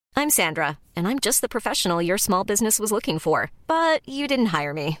I'm Sandra, and I'm just the professional your small business was looking for. But you didn't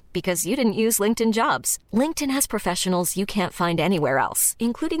hire me because you didn't use LinkedIn Jobs. LinkedIn has professionals you can't find anywhere else,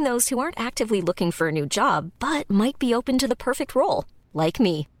 including those who aren't actively looking for a new job, but might be open to the perfect role, like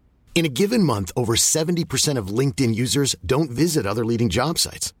me. In a given month, over 70% of LinkedIn users don't visit other leading job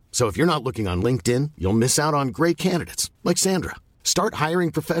sites. So if you're not looking on LinkedIn, you'll miss out on great candidates like Sandra. Start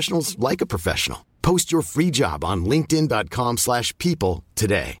hiring professionals like a professional. Post your free job on linkedin.com/people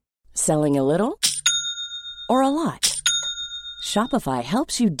today. Selling a little or a lot? Shopify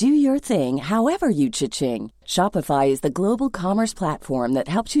helps you do your thing however you cha-ching. Shopify is the global commerce platform that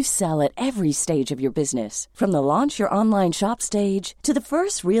helps you sell at every stage of your business. From the launch your online shop stage to the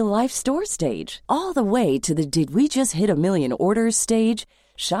first real-life store stage, all the way to the did we just hit a million orders stage.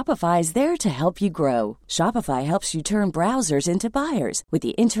 Shopify is there to help you grow. Shopify helps you turn browsers into buyers with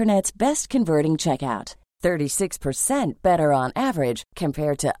the internet's best converting checkout. 36% better on average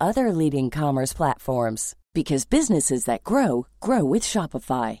compared to other leading commerce platforms. Because businesses that grow, grow with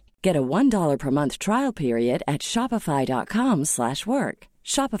Shopify. Get a $1 per month trial period at shopify.com/work.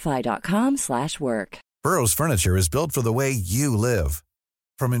 Shopify.com/work. Burrow's furniture is built for the way you live.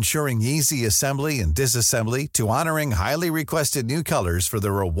 From ensuring easy assembly and disassembly to honoring highly requested new colors for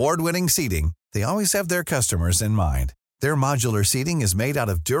their award-winning seating, they always have their customers in mind. Their modular seating is made out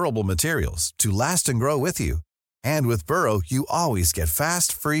of durable materials to last and grow with you. And with Burrow, you always get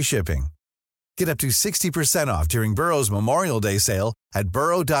fast, free shipping. Get up to 60% off during Burrow's Memorial Day sale at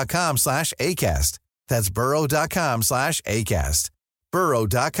burrow.com/ACAST. That's burrow.com/ACAST.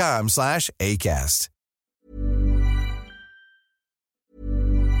 burrow.com/ACAST.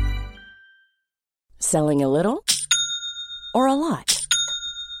 Selling a little or a lot?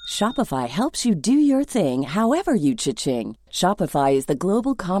 Shopify helps you do your thing however you cha-ching. Shopify is the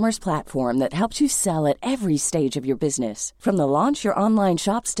global commerce platform that helps you sell at every stage of your business. From the launch your online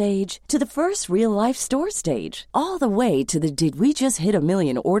shop stage to the first real-life store stage, all the way to the did we just hit a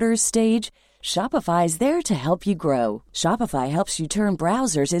million orders stage. Shopify is there to help you grow. Shopify helps you turn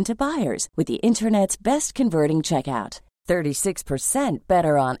browsers into buyers with the internet's best converting checkout. 36%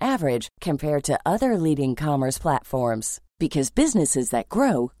 better on average compared to other leading commerce platforms. Because businesses that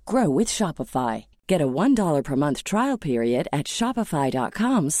grow, grow with Shopify. Get a $1 per month trial period at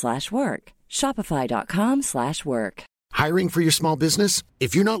shopify.com/work. Shopify.com/work. Hiring for your small business?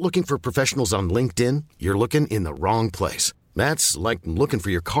 If you're not looking for professionals on LinkedIn, you're looking in the wrong place. That's like looking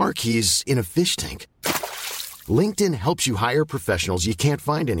for your car keys in a fish tank. LinkedIn helps you hire professionals you can't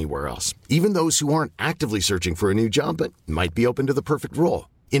find anywhere else, even those who aren't actively searching for a new job but might be open to the perfect role.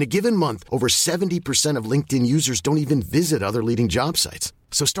 In a given month, over 70% of LinkedIn users don't even visit other leading job sites.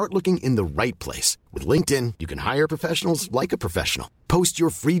 So start looking in the right place. With LinkedIn, you can hire professionals like a professional. Post your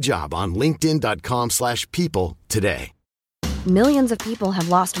free job on linkedin.com/people today. Millions of people have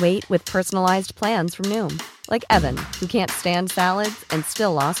lost weight with personalized plans from Noom. Like Evan, who can't stand salads and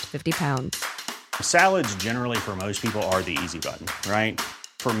still lost 50 pounds. Salads generally for most people are the easy button, right?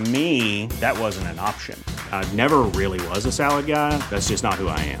 For me, that wasn't an option. I never really was a salad guy. That's just not who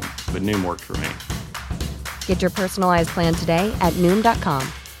I am. But Noom worked for me. Get your personalized plan today at Noom.com.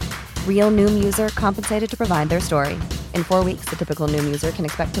 Real Noom user compensated to provide their story. In 4 weeks, the typical Noom user can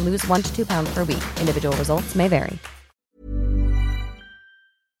expect to lose 1 to 2 pounds per week. Individual results may vary.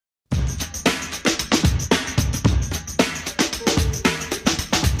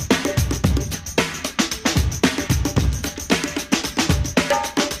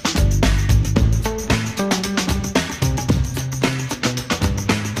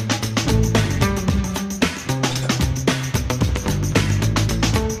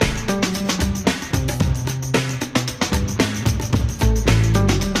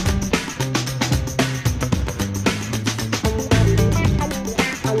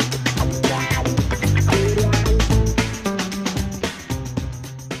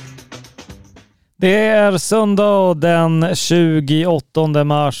 Det är söndag den 28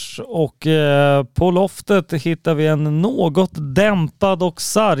 mars och på loftet hittar vi en något dämpad och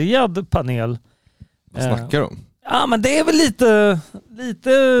sargad panel. Vad snackar de om? Ja, men det är väl lite...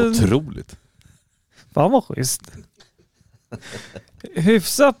 Otroligt. Fan vad schysst.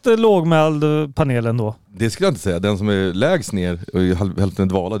 Hyfsat lågmäld panelen då. Det skulle jag inte säga. Den som är lägst ner och hälften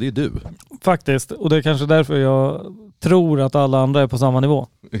dvala, det är du. Faktiskt. Och det är kanske därför jag tror att alla andra är på samma nivå.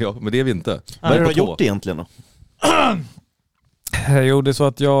 Ja, men det är vi inte. Vad har du gjort egentligen då? Jag gjorde så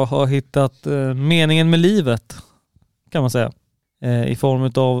att jag har hittat meningen med livet, kan man säga. I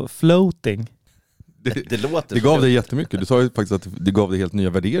form av floating. Det gav dig jättemycket. Du sa ju faktiskt att det gav dig helt nya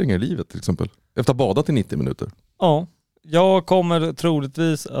värderingar i livet till exempel. Efter att ha badat i 90 minuter. Ja, jag kommer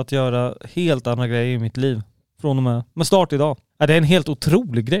troligtvis att göra helt andra grejer i mitt liv från och med start idag. Ja, det är en helt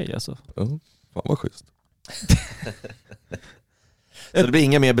otrolig grej alltså. Ja, fan vad schysst. Så det blir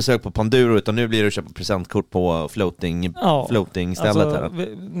inga mer besök på Panduro, utan nu blir det att köpa presentkort på floating-stället alltså,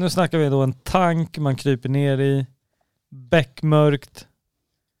 här. Nu snackar vi då en tank man kryper ner i, bäckmörkt.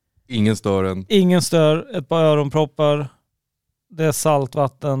 Ingen stör. Ingen stör, ett par öronproppar. Det är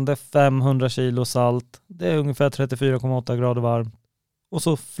saltvatten, det är 500 kilo salt. Det är ungefär 34,8 grader varmt. Och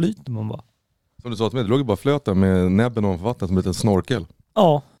så flyter man bara. Som du sa till mig, det låg ju bara flöta med näbben ovanför vattnet som en liten snorkel.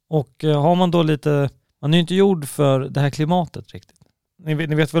 Ja, och har man då lite... Man är ju inte gjord för det här klimatet riktigt.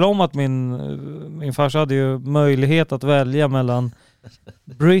 Ni vet väl om att min farsa hade ju möjlighet att välja mellan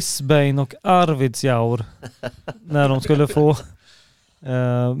Brisbane och Arvidsjaur när de skulle få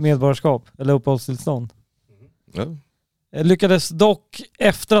medborgarskap eller uppehållstillstånd. Ja. Lyckades dock,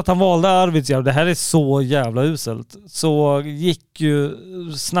 efter att han valde Arvidsjaur, det här är så jävla uselt, så gick ju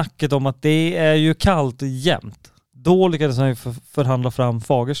snacket om att det är ju kallt jämt. Då lyckades han ju förhandla fram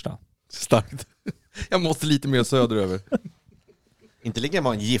Fagersta. Starkt. Jag måste lite mer söderöver. Inte lika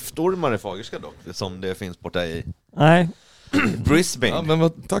många giftormar i Fagersta dock, som det finns borta i Nej. Brisbane. Ja,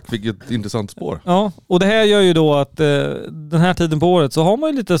 men tack, vilket intressant spår. Ja, och det här gör ju då att den här tiden på året så har man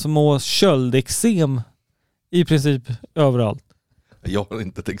ju lite små köldexem i princip överallt. Jag har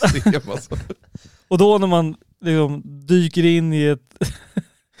inte ett extrem alltså. Och då när man liksom dyker in i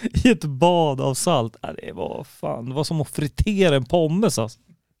ett bad av salt, det var som att fritera en pommes alltså.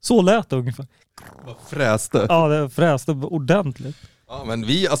 Så lät det ungefär. Vad fräste. Ja, det fräste ordentligt. Ja, men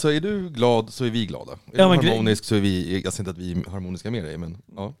vi, alltså är du glad så är vi glada. Är Ja, du harmonisk så är vi, jag säger inte att vi är harmoniska med dig, men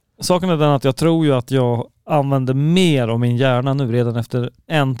ja. Saken är den att jag tror ju att jag använder mer av min hjärna nu redan efter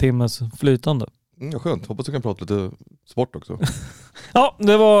 1 timmes flytande. Ja, skönt. Hoppas du kan prata lite sport också. Ja,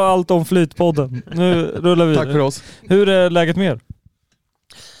 det var allt om Flytpodden. Nu rullar vi. Tack för oss. Hur är läget med er?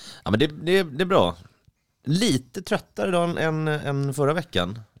 Ja, men det är bra. Lite tröttare idag än förra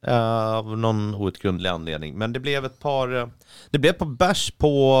veckan. Av någon outgrundlig anledning. Men det blev ett par bärs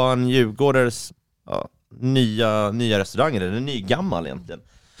på en Djurgårdens nya restauranger. Den är nygammal egentligen.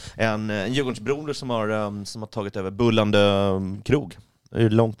 En Djurgårdsbroder som har tagit över Bullande krog.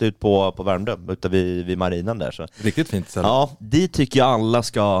 Långt ut på Värmdö, ute vid marinan där. Så. Riktigt fint ställe. Ja, dit tycker jag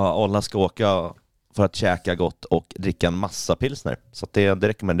alla ska åka för att käka gott och dricka en massa pilsner. Så att det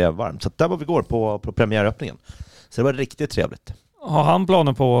rekommenderar jag varmt. Så att där var vi går på premiäröppningen. Så det var riktigt trevligt. Har han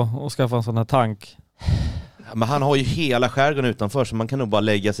planer på att skaffa en sån här tank? Ja, men han har ju hela skärgården utanför, så man kan nog bara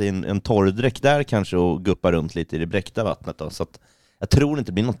lägga sig in en torrdräkt där kanske och guppa runt lite i det bräckta vattnet då. Så att jag tror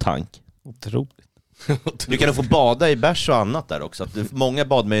inte det blir någon tank. Otroligt. Du kan nog få bada i bärs och annat där också. Att många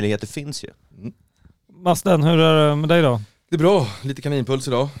badmöjligheter finns ju. Masten, hur är det med dig då? Det är bra, lite kaninpuls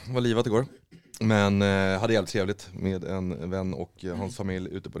idag, var livat igår. Men hade jävligt trevligt med en vän och hans familj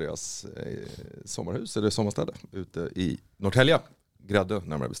ute på deras sommarhus, eller sommarställe, ute i Norrtälje, Gräddö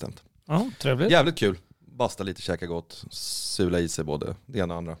närmare bestämt. Ja, trevligt. Jävligt kul, basta lite, käka gott, sula i sig både det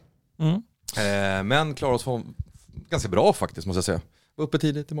ena och andra. Men klarar oss ganska bra faktiskt, måste jag säga. Var uppe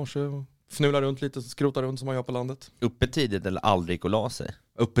tidigt i morse och fnula runt lite, skrota runt som man gör på landet. Uppe tidigt eller aldrig gå la sig?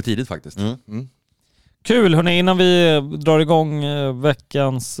 Uppe tidigt faktiskt. Kul, hörni, innan vi drar igång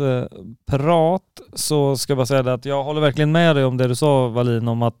veckans prat så ska jag bara säga det att jag håller verkligen med dig om det du sa, Wallin,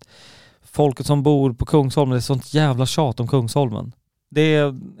 om att folket som bor på Kungsholmen, det är sånt jävla tjat om Kungsholmen.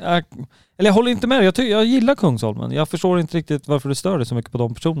 Jag håller inte med dig, jag gillar Kungsholmen. Jag förstår inte riktigt varför du stör dig så mycket på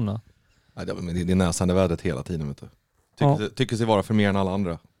de personerna. Nej, det är näsan i vädret hela tiden, vet du. Tycker sig vara för mer än alla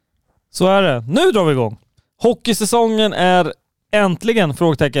andra. Så är det. Nu drar vi igång. Hockeysäsongen är äntligen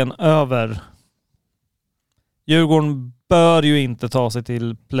över. Djurgården bör ju inte ta sig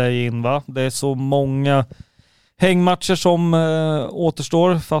till play-in, va? Det är så många hängmatcher som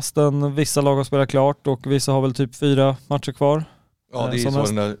återstår, fastän vissa lag har spelat klart och vissa har väl typ 4 matcher kvar. Ja, det är ju så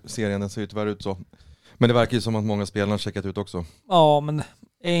den där serien, den ser ju tyvärr ut så. Men det verkar ju som att många spelarna har checkat ut också. Ja, men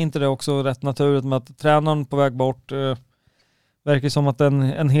är inte det också rätt naturligt med att tränaren på väg bort? Verkar som att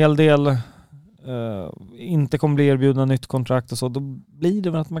en hel del inte kommer bli erbjudna nytt kontrakt och så. Då blir det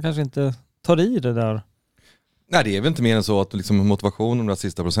väl att man kanske inte tar i det där. Nej, det är väl inte mer än så att liksom motivationen, de där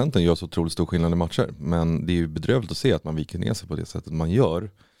sista procenten, gör så otroligt stor skillnad i matcher. Men det är ju bedrövligt att se att man viker ner sig på det sättet man gör.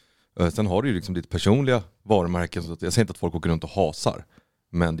 Sen har du ju liksom ditt personliga varumärke. Så att jag säger inte att folk åker runt och hasar.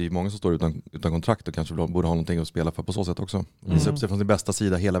 Men det är ju många som står utan kontrakt och kanske borde ha någonting att spela för på så sätt också. Visa upp sig från sin bästa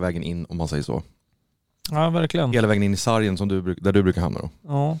sida hela vägen in, om man säger så. Ja, verkligen. Hela vägen in i sargen som där du brukar hamna då.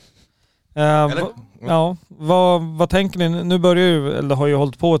 Ja. Vad tänker ni? Nu börjar ju, eller har ju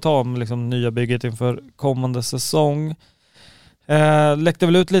hållit på ett tag med liksom nya bygget inför kommande säsong. Läckte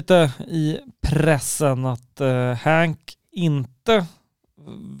väl ut lite i pressen att Hank inte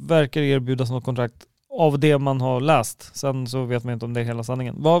verkar erbjudas något kontrakt av det man har läst. Sen så vet man inte om det är hela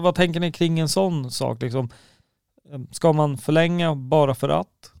sanningen. Vad tänker ni kring en sån sak? Liksom, ska man förlänga bara för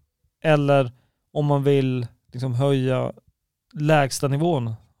att? Eller om man vill liksom höja lägsta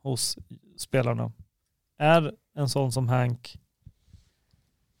nivån hos spelarna? Är en sån som Hank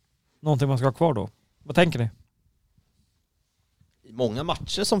någonting man ska ha kvar då? Vad tänker ni? Många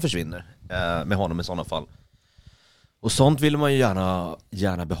matcher som försvinner med honom i sådana fall. Och sånt vill man ju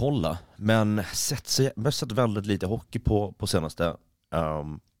gärna behålla. Men sett väldigt lite hockey på senaste.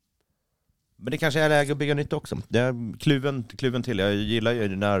 Men det kanske är läge att bygga nytt också. Det är kluven till. Jag gillar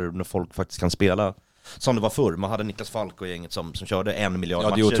ju när folk faktiskt kan spela som det var förr. Man hade Niklas Falk och gänget som körde 1 miljard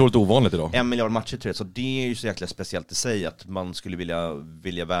matcher. Ja, det är otroligt ovanligt idag. 1 miljard matcher till det. Så det är ju så jäkla speciellt i sig att man skulle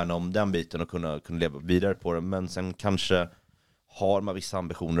vilja värna om den biten och kunna leva vidare på det. Men sen kanske har man vissa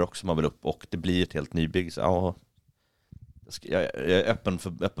ambitioner också man vill upp och det blir ett helt nybygg. Så, ja, jag är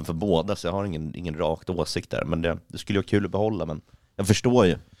öppen för båda så jag har ingen rakt åsikt där. Men det skulle vara kul att behålla, men jag förstår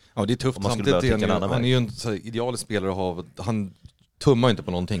ju. Ja, det är tufft. Samtidigt han är ju en så idealisk spelare att ha. Han tummar inte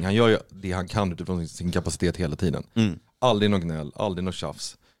på någonting. Han gör ju det han kan utifrån sin kapacitet hela tiden. Aldrig någon gnäll, aldrig någon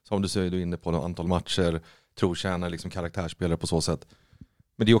tjafs. Som du säger, du är inne på ett antal matcher, trotjänar liksom karaktärsspelare på så sätt.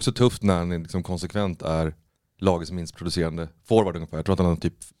 Men det är också tufft när han liksom konsekvent är lagets minst producerande forward ungefär. Jag tror att han har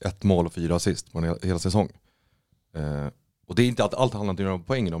typ 1 mål och 4 assist på en hela säsong. Och det är inte allt handlar inte om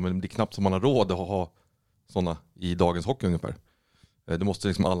poäng då, men det är knappt som man har råd att ha sådana i dagens hockey ungefär. Det måste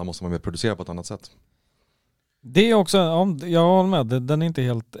liksom, alla måste vara med och producera på ett annat sätt. Det är också, jag håller med, den är inte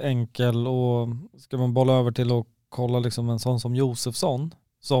helt enkel och ska man bolla över till att kolla liksom en sån som Josefsson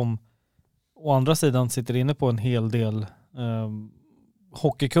som å andra sidan sitter inne på en hel del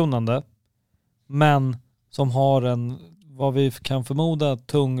hockeykunnande men som har en, vad vi kan förmoda,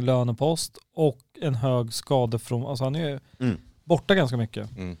 tung lönepost och en hög skadefrån. Alltså han är ju borta ganska mycket.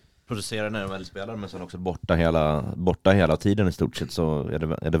 Producerar när de väl spelar men sen också borta hela tiden i stort sett, så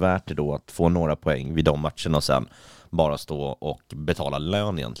är det värt det då att få några poäng vid de matcherna och sen bara stå och betala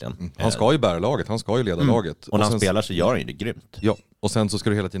lön egentligen. Han ska ju bära laget, han ska ju leda laget. Och när han spelar så gör han ju det grymt. Ja, och sen så ska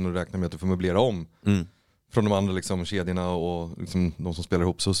du hela tiden räkna med att du får möblera om från de andra liksom, kedjorna och liksom, de som spelar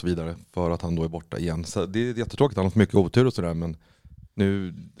ihop sig och så vidare för att han då är borta igen. Så det är jättetråkigt, han har för mycket otur och sådär, men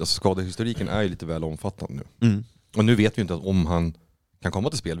nu, alltså skadehistoriken är ju lite väl omfattande nu. Och nu vet vi inte om han kan komma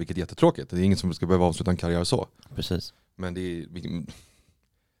till spel, vilket är jättetråkigt. Det är ingen som ska behöva avsluta en karriär så. Precis. Men det är, vi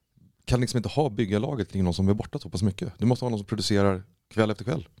kan liksom inte bygga laget kring någon som är borta så pass mycket. Du måste ha någon som producerar kväll efter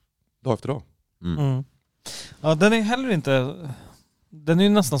kväll, dag efter dag. Ja, den är heller inte, den är ju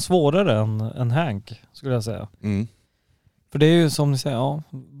nästan svårare än Hank, skulle jag säga. För det är ju som ni säger, ja,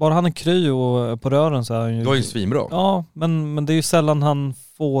 bara han är kry och på rören så är han ju... Jag är ju svinbra. Ja, men det är ju sällan han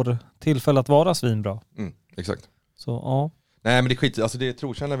får tillfälle att vara svinbra. Exakt. Så, ja. Nej, men det är skit. Alltså det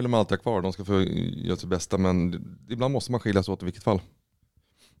trotjänare vill man alltid ha kvar. De ska få göra sitt bästa, men ibland måste man skiljas åt i vilket fall.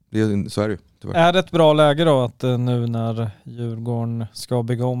 Så är det ju, tyvärr. Är det ett bra läge då att nu när Djurgården ska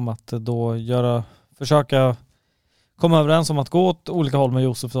bygga om att då försöka komma överens om att gå åt olika håll med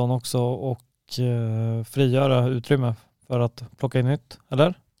Josefsson också och frigöra utrymme för att plocka in nytt,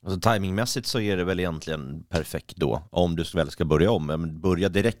 eller? Alltså timingmässigt så är det väl egentligen perfekt då, om du väl ska börja om. Men börja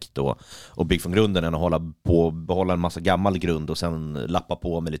direkt då och bygg från grunden än att behålla en massa gammal grund och sen lappa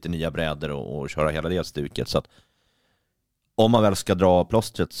på med lite nya brädor och köra hela det stuket. Så att om man väl ska dra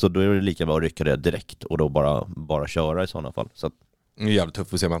plåstret så då är det lika bra att rycka det direkt och då bara köra i sådana fall. Så att det är jävligt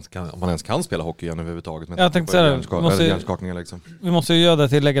tufft att se om man ens kan spela hockey igen överhuvudtaget. Jag tänkte säga liksom. Vi måste ju göra det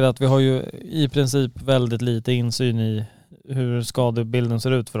tillägget att vi har ju i princip väldigt lite insyn i hur skadebilden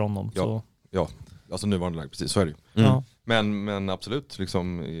ser ut för honom. Ja, alltså nuvarande läge, precis, så är det ju. Men absolut,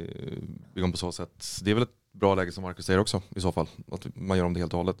 liksom, på så sätt, det är väl ett bra läge som Marcus säger också i så fall, att man gör om det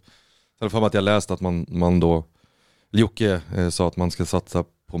helt och hållet. Sen för mig att jag läst att man då, Jocke sa att man ska satsa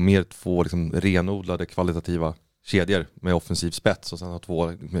på mer 2 liksom, renodlade kvalitativa kedjor med offensiv spets och sen ha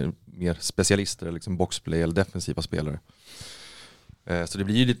 2 mer specialister, liksom boxplay eller defensiva spelare. Så det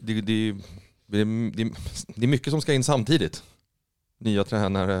blir ju det är mycket som ska in samtidigt. Nya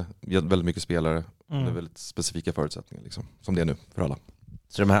tränare, väldigt mycket spelare. Det är väldigt specifika förutsättningar liksom, som det är nu för alla.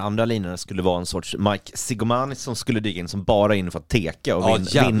 Så de här andra linjerna skulle vara en sorts Mike Sigomanis som skulle digga in som bara in för att teka och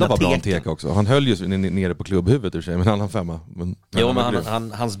vinna vad bra han teka också. Han höll ju nere på klubbhuvudet ur sig med en annan 5. Men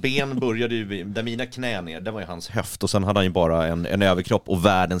hans ben började ju där mina knän ner, det var ju hans höft och sen hade han ju bara en överkropp och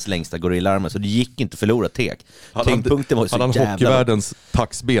världens längsta gorillaarmar, så det gick inte förlora tek. Tyngdpunkten var ju så jävla... Hade han hockeyvärldens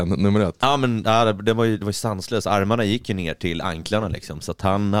taxben nummer 1? Ja, men det var ju sanslöst. Armarna gick ju ner till anklarna liksom, så att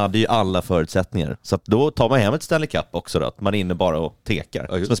han hade ju alla förutsättningar. Så att då tar man hem ett Stanley Cup också då, att man är inne bara och tekar.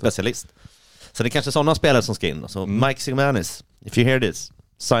 Som en specialist. Så det är kanske sådana spelare som ska in. Så Mike Sigomanis, if you hear this,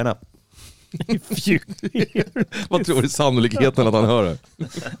 sign up. Vad tror du sannolikheten att han hör det?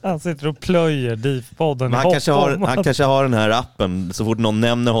 Han sitter och plöjer DIF-podden. Han kanske har den här appen, så fort någon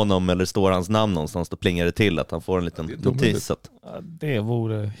nämner honom eller står hans namn någonstans, då plingar det till att han får en liten notis. Det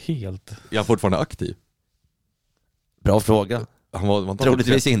vore helt... Är han fortfarande aktiv? Bra fråga. Han var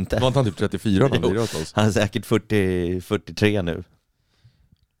troligtvis inte. Var inte han typ 34 när han lirade åt oss? Han är säkert 43 nu.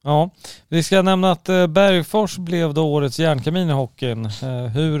 Ja, vi ska nämna att Bergfors blev då årets järnkamin i hockeyn.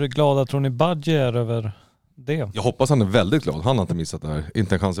 Hur glada tror ni Budgie är över det? Jag hoppas han är väldigt glad. Han har inte missat det här.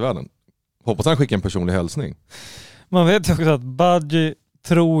 Inte en chans i världen. Hoppas han skickar en personlig hälsning. Man vet ju också att Budgie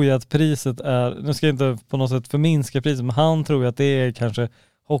tror ju att priset är, nu ska jag inte på något sätt förminska priset, men han tror ju att det är kanske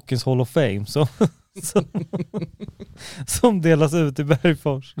Hockeyns Hall of Fame som delas ut i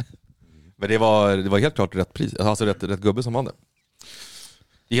Bergfors. Men det var helt klart rätt pris. Alltså rätt gubbe som vann det.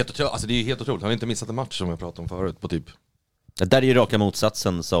 Det är helt otroligt. Han har inte missat en match som jag pratade om förut på typ. Det där är ju raka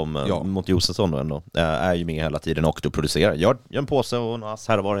motsatsen som mot Josefsson då ändå. Är ju med hela tiden och då producerar. Gör en påse och en ass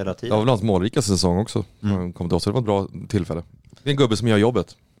här och var hela tiden. Det var väl hans målrika säsong också. Kom till oss. Det var ett bra tillfälle. Det är en gubbe som gör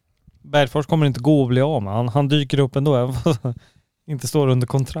jobbet. Bergfors kommer inte gå och bli av med. Han dyker upp ändå. Även fast han inte står under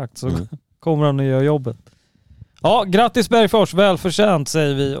kontrakt så kommer han att göra jobbet. Ja, grattis Bergfors. Välförtjänt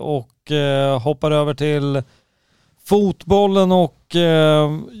säger vi och hoppar över till fotbollen och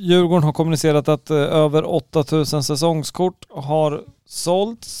Djurgården har kommunicerat att över 8000 säsongskort har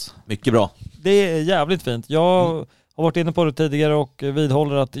sålts. Mycket bra. Det är jävligt fint. Jag har varit inne på det tidigare och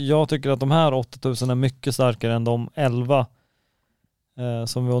vidhåller att jag tycker att de här 8000 är mycket starkare än de 11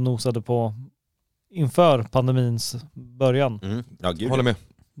 som vi nosade på inför pandemins början. Ja, gud. Håller med.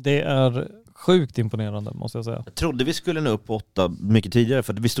 Det är sjukt imponerande måste jag säga. Jag trodde vi skulle nå upp 8 mycket tidigare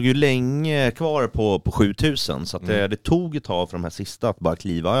för vi stod ju länge kvar på 7000 så att det tog ett tag för de här sista att bara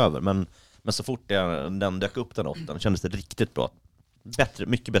kliva över. Men så fort den dök upp den 8 kändes det riktigt bra.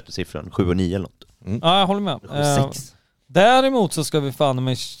 Mycket bättre siffror än 7 och 9 eller något. Ja, jag håller med. 6. Däremot så ska vi fan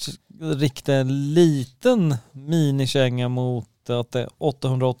med rikta en liten minikänga mot att det är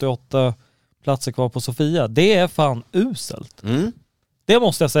 888 platser kvar på Sofia. Det är fan uselt. Det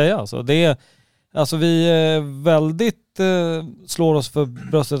måste jag säga. Alltså vi väldigt slår oss för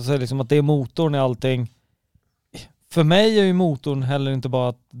bröstet och säger liksom att det är motorn i allting. För mig är ju motorn heller inte bara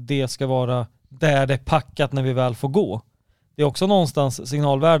att det ska vara där det är packat när vi väl får gå. Det är också någonstans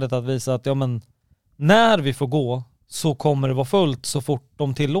signalvärdet att visa att när vi får gå så kommer det vara fullt så fort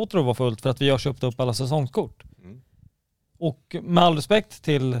de tillåter det vara fullt för att vi har köpt upp alla säsongskort. Och med all respekt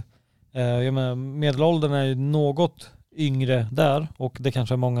till medelåldern är ju något yngre där och det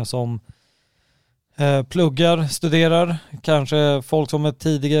kanske är många som pluggar, studerar, kanske folk som är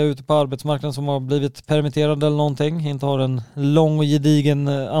tidiga ute på arbetsmarknaden som har blivit permitterade eller någonting, inte har en lång och gedigen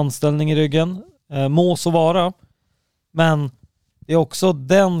anställning i ryggen. Må så vara, men det är också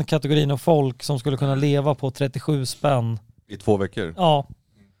den kategorin av folk som skulle kunna leva på 37 spänn i 2 veckor. Ja,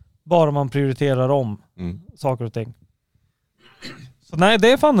 bara man prioriterar om saker och ting. Så nej,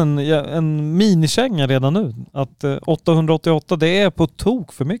 det är fan en minikänga redan nu. Att 888, det är på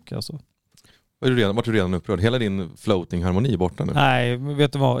tok för mycket alltså. Vart du redan upprörd? Hela din floating-harmoni är borta nu. Nej,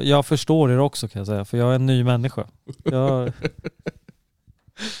 vet du vad? Jag förstår er också kan jag säga. För jag är en ny människa. Jag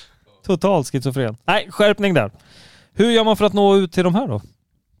totalt schizofren. Nej, skärpning där. Hur gör man för att nå ut till de här då?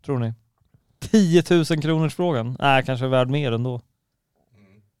 Tror ni? 10 000 kronors frågan? Nej, kanske är värd mer ändå.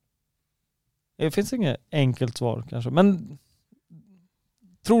 Det finns inget enkelt svar kanske. Men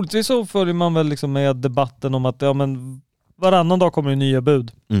troligtvis så följer man väl liksom med debatten om att varannan dag kommer det nya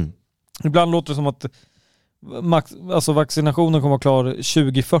bud. Ibland låter det som att vaccinationen kommer att vara klar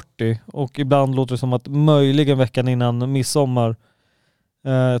 2040 och ibland låter det som att möjligen veckan innan midsommar.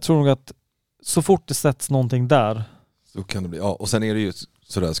 Jag tror nog att så fort det sätts någonting där så kan det bli. Ja, och sen är det ju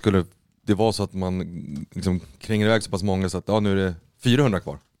sådär, skulle det vara så att man liksom kränger iväg så pass många så att nu är det 400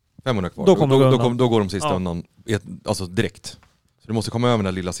 kvar, 500 kvar. Då går de sista undan alltså direkt. Så du måste komma över den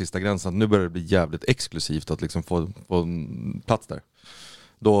där lilla sista gränsen. Nu börjar det bli jävligt exklusivt att liksom få en plats där.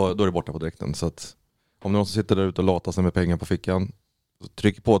 Då är det borta på direkten. Så att om någon som sitter där ute och latar sig med pengar på fickan, så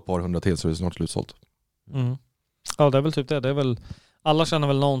tryck på ett par 100 till så är det snart slutsålt. Ja, det är väl typ det. Det är väl, alla känner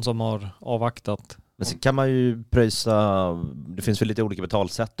väl någon som har avvaktat. Men så kan man ju pröjsa, det finns väl lite olika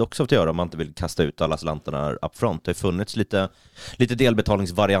betalsätt också att göra om man inte vill kasta ut alla slantarna upfront. Det har funnits lite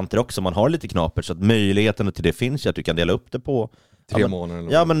delbetalningsvarianter också. Man har lite knapert så att möjligheten till det finns ju att du kan dela upp det på 3 månader.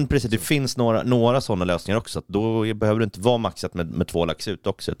 Ja, men precis. Det finns några sådana lösningar också. Att då behöver det inte vara maxat med 2 lax ut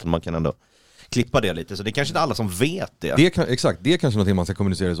också, utan man kan ändå klippa det lite. Så det är kanske inte alla som vet det. Exakt, det är kanske någonting man ska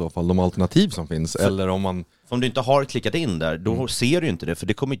kommunicera i så fall. De alternativ som finns. Eller om du inte har klickat in där, då ser du inte det. För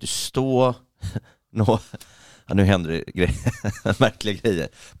det kommer inte stå Ja, nu händer det märkliga grejer.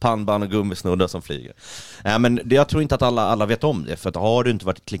 Pannband och gummisnoddar som flyger. Men jag tror inte att alla vet om det. För att har du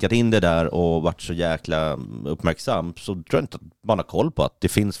inte klickat in det där och varit så jäkla uppmärksam, så tror jag inte att man har koll på att det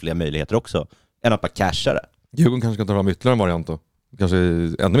finns fler möjligheter också än att bara casha det. Djurgården kanske kan ta fram ytterligare en variant då. Kanske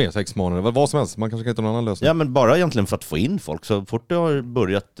ännu mer, 6 månader, vad som helst. Man kanske kan hitta någon annan lösning. Ja, men bara egentligen för att få in folk. Så fort du har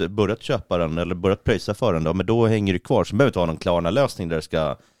börjat köpa den eller börjat pröjsa för den, men då hänger det kvar. Så behöver inte ha någon Klarna-lösning där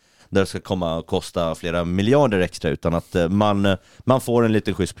det ska komma och kosta flera miljarder extra, utan att man får en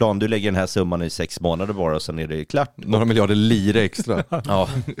liten schysst plan. Du lägger den här summan i 6 månader bara och sen är det klart. Några miljarder lire extra. Ja.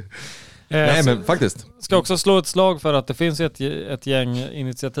 Nej, men faktiskt. Ska också slå ett slag för att det finns ett gäng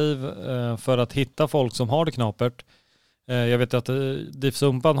initiativ för att hitta folk som har det knapert. Jag vet att DIF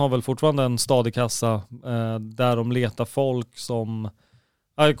Sumpan har väl fortfarande en stadig kassa där de letar folk som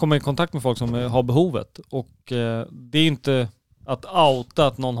kommer i kontakt med folk som har behovet. Och det är inte att outa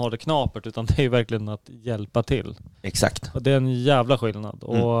att någon har det knapert, utan det är verkligen att hjälpa till. Exakt. Och det är en jävla skillnad.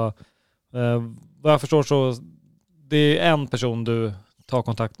 Och vad jag förstår så det är en person du tar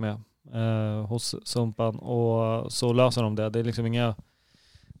kontakt med hos Sumpan och så löser de det. Det är liksom inga...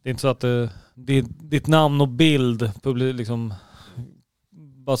 Det är inte så att ditt namn och bild liksom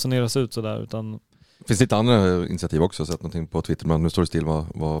basuneras ut sådär, utan... Finns det lite andra initiativ också? Sett någonting på Twitter, men nu står det still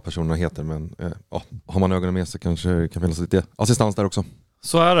vad personerna heter, men har man ögonen med sig kanske kan finnas lite assistans där också.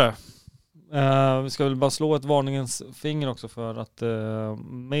 Så är det. Vi ska väl bara slå ett varningens finger också för att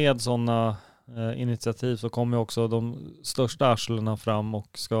med sådana initiativ så kommer också de största arslena fram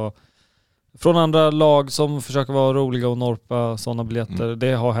och ska från andra lag som försöker vara roliga och norpa sådana biljetter.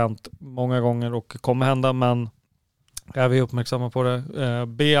 Det har hänt många gånger och kommer hända, men är vi uppmärksamma på det.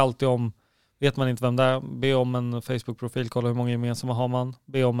 Be alltid om, vet man inte vem det är, be om en Facebook-profil, kolla hur många gemensamma har man.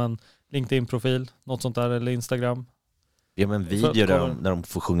 Be om en LinkedIn-profil, något sånt där, eller Instagram. Be om en video där de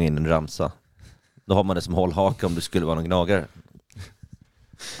får sjunga in en ramsa. Då har man det som hållhaka om det skulle vara någon gnagare.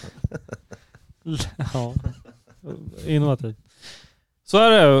 Ja, innovativt. Så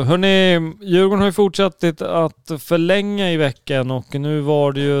är det. Hörrni, Djurgården har ju fortsatt att förlänga i veckan och nu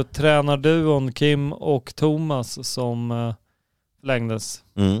var det ju tränarduon Kim och Thomas som förlängdes.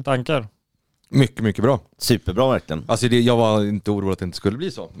 Tankar? Mycket, mycket bra. Superbra verkligen. Alltså jag var inte orolig att det inte skulle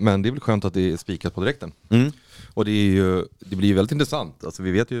bli så, men det är väl skönt att det är spikat på direkten. Och det blir väldigt intressant. Alltså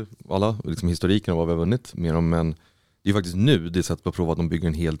vi vet ju alla liksom historiken av vad vi har vunnit med dem, men det är faktiskt nu det sätts på prov att de bygger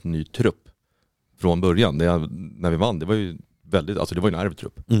en helt ny trupp från början. När vi vann, det var ju väldigt, alltså det var ju en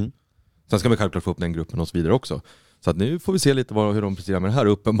ärvtrupp. Sen ska vi självklart få upp den gruppen och så vidare också. Så att nu får vi se lite hur de presterar med det här.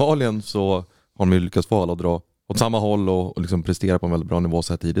 Uppenbarligen så har de ju lyckats få alla att dra åt samma håll och liksom prestera på en väldigt bra nivå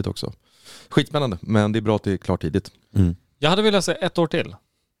så här tidigt också. Skitspännande, men det är bra att det är klart tidigt. Jag hade velat se 1 år till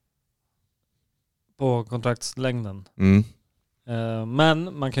på kontraktslängden.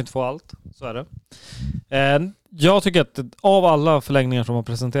 Men man kan inte få allt, så är det. Jag tycker att av alla förlängningar som har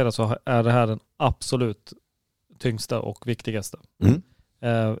presenterats så är det här den absolut tyngsta och viktigaste.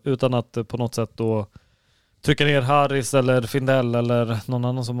 Utan att på något sätt då trycka ner Harris eller Findell eller någon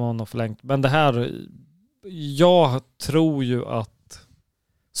annan som har förlängt. Men det här, jag tror ju att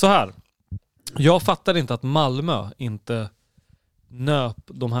så här. Jag fattar inte att Malmö inte nöp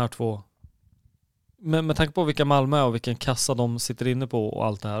de här två. Men med tanke på vilka Malmö är och vilken kassa de sitter inne på och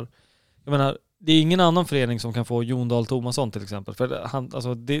allt det här. Jag menar, det är ingen annan förening som kan få Jon Dahl Tomasson till exempel.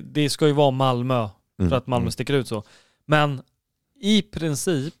 För det ska ju vara Malmö för att Malmö sticker ut så. Men i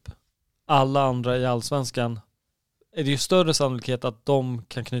princip alla andra i Allsvenskan är det ju större sannolikhet att de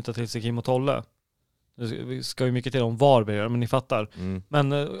kan knyta till sig Kim och Tolle. Det ska ju mycket till om Varberg, men ni fattar.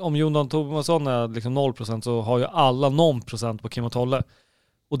 Men om Jon Dahl Tomasson är liksom 0% så har ju alla 0% på Kim och Tolle.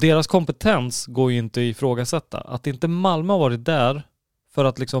 Och deras kompetens går ju inte att ifrågasätta. Att inte Malmö har varit där för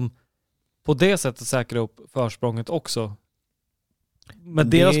att liksom på det sättet säkra upp försprånget också. Men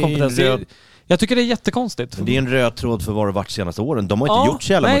deras kompetens jag tycker det är jättekonstigt. Men det är en röd tråd för vad det varit senaste åren. De har inte gjort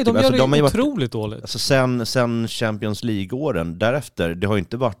så jävla mycket. Nej, de gör det otroligt dåligt. Alltså sen Champions League-åren därefter, det har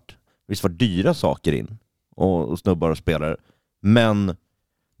inte varit visst varit dyra saker in och snubbar och spelare. Men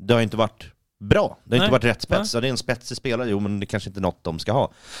det har inte varit bra. Det har inte varit rätt spets. Det är en spetsig spelare, men det är kanske inte något de ska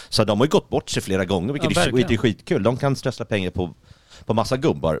ha. Så de har ju gått bort sig flera gånger, vilket är skitkul. De kan strössla pengar på massa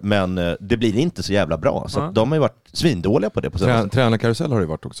gubbar, men det blir inte så jävla bra. Så de har ju varit svindåliga på det. Tränarkarusell har det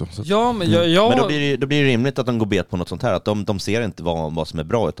varit också. Så. Ja, men men då blir det rimligt att de går bet på något sånt här. Att de ser inte vad som är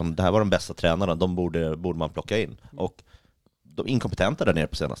bra, utan det här var de bästa tränarna. De borde man plocka in. Och de inkompetenta där nere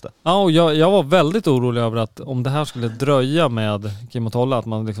på senaste. Ja, och jag var väldigt orolig över att om det här skulle dröja med Kim och Tolle, att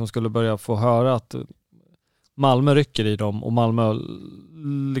man liksom skulle börja få höra att Malmö rycker i dem och Malmö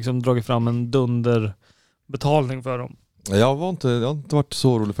liksom dragit fram en dunderbetalning för dem. Jag har inte varit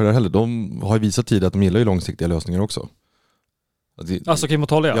så orolig för det heller. De har ju visat tidigt att de gillar ju långsiktiga lösningar också. Alltså Kim och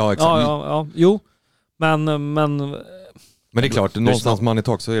Tolja? Ja, exakt. Ja. Jo, men det är klart, någonstans man i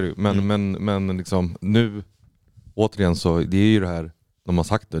tak så är det ju. Men liksom nu, återigen så, det är ju det här de har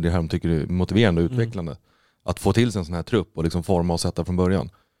sagt det här de tycker är motiverande och utvecklande. Att få till sig en sån här trupp och liksom forma och sätta från början.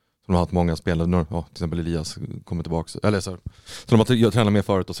 Så de har haft många spelare, till exempel Elias kommer tillbaka. Eller så de har tränat med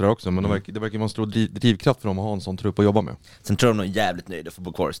förut och sådär också. Men det verkar vara en stor drivkraft för dem att ha en sån trupp att jobba med. Sen tror jag de är jävligt nöjda för att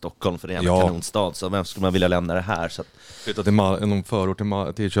bo kvar i Stockholm, för det är en kanonstad. Så vem skulle man vilja lämna det här? Så att... Flytta till någon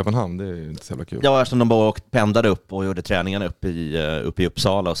förort till Köpenhamn, det är inte så jävla kul. Ja, eftersom de bara pendlade upp och gjorde träningarna upp i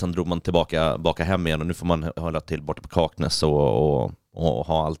Uppsala. Och sen drog man tillbaka hem igen. Och nu får man hålla till borta på Kaknäs och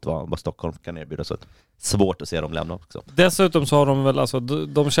ha allt vad Stockholm kan erbjuda. Så svårt att se dem lämna också. Dessutom så har de väl, alltså,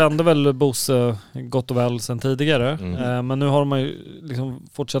 de kände väl Bosse gott och väl sedan tidigare. Men nu har de ju liksom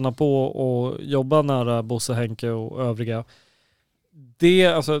fått känna på och jobba nära Bosse, Henke och övriga.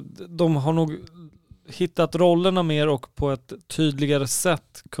 De har nog hittat rollerna mer och på ett tydligare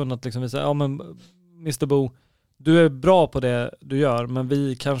sätt kunnat liksom visa, ja men Mr. Bo, du är bra på det du gör, men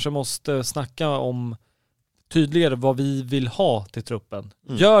vi kanske måste snacka om tydligare vad vi vill ha till truppen.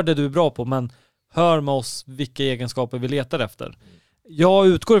 Gör det du är bra på, men hör med oss vilka egenskaper vi letar efter. Jag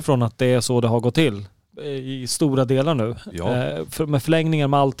utgår ifrån att det är så det har gått till i stora delar nu. Ja. Med förlängningar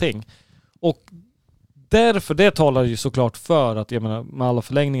med allting. Och därför, det talar ju såklart för att, jag menar, med alla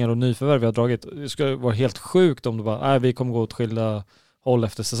förlängningar och nyförvärv vi har dragit, det skulle vara helt sjukt om det bara, vi kommer gå åt skilda håll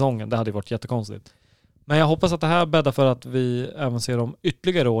efter säsongen. Det hade ju varit jättekonstigt. Men jag hoppas att det här bäddar för att vi även ser dem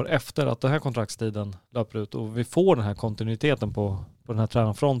ytterligare år efter att den här kontraktstiden löper ut och vi får den här kontinuiteten på den här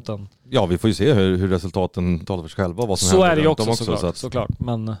tränarfronten. Ja, vi får ju se hur resultaten talar för sig själva. Vad som så händer är det ju också såklart. Såklart.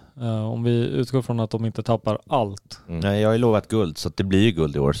 Men om vi utgår från att de inte tappar allt. Nej, jag har ju lovat guld, så att det blir ju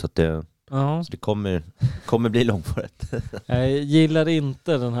guld i år. Så att det, så det kommer bli långvarigt. Jag gillar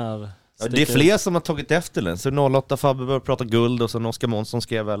inte den här... Det är fler som har tagit efter den. Så 08 Fabbe började prata guld och sen Oskar Månsson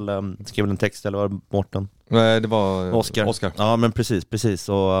skrev väl en text, eller var det Mårten? Nej, det var Oskar. Ja, men precis.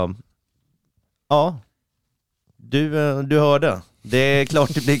 Och ja, du hörde. Det är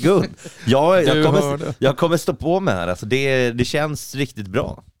klart det blir guld. Jag kommer stå på med här. Alltså det känns riktigt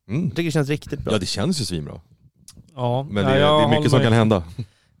bra. Jag tycker det känns riktigt bra. Ja, det känns ju svinbra. Ja, men det är mycket som kan hända.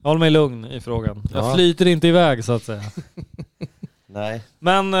 Jag håller mig lugn i frågan. Jag flyter inte iväg, så att säga. Nej.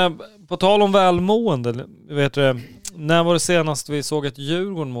 Men på tal om välmående, vet du, när var det senast vi såg ett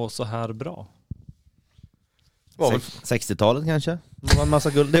Djurgården må så här bra? 60-talet kanske. Det var en massa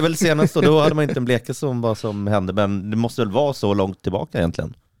guld. Det är väl senast, och då hade man inte en bleka som vad som hände, men det måste väl vara så långt tillbaka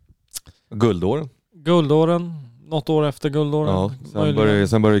egentligen. Guldåren, något år efter guldåren. Ja,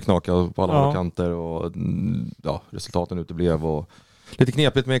 sen började det knaka på alla kanter och resultaten uteblev och lite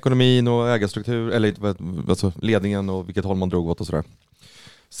knepigt med ekonomin och ägarstruktur, eller alltså ledningen och vilket håll man drog åt och sådär.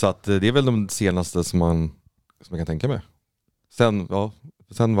 Så att det är väl de senaste som jag kan tänka mig. Sen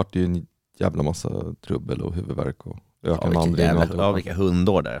var det ju en jävla massa trubbel och huvudvärk och ökad vandring och allt. Ja, vilka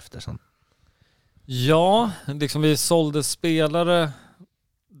hundår därefter sen. Ja, liksom vi sålde spelare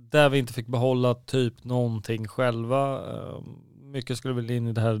där vi inte fick behålla typ någonting själva. Mycket skulle väl in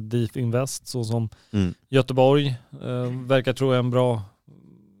i det här Deep Invest, så som Göteborg verkar tro är en bra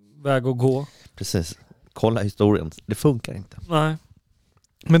väg att gå. Precis. Kolla historien. Det funkar inte. Nej.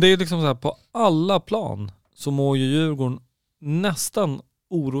 Men det är liksom så här, på alla plan så mår ju Djurgården nästan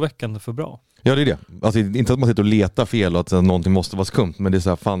oroväckande för bra. Ja, det är det. Alltså, inte att man sitter och letar fel och att någonting måste vara skumt, men det är så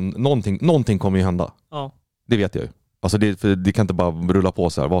här, fan, någonting kommer ju hända. Ja. Det vet jag ju. Alltså det kan inte bara rulla på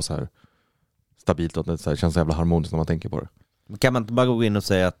så här, vara så här stabilt och att det så här, känns så jävla harmoniskt när man tänker på det. Kan man inte bara gå in och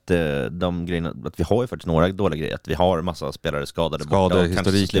säga att de grejerna, att vi har ju faktiskt några dåliga grejer, att vi har massa spelare skadade borta och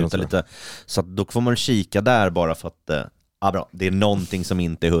kanske sluta lite. Så att då får man kika där bara för att bra, det är någonting som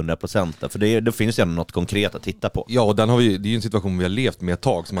inte är 100%, för det finns ju ändå något konkret att titta på. Ja, och det är ju en situation vi har levt med ett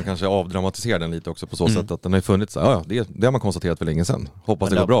tag, så man kanske avdramatiserar den lite också på så sätt att den har ju funnits. Det har man konstaterat för länge sedan. Hoppas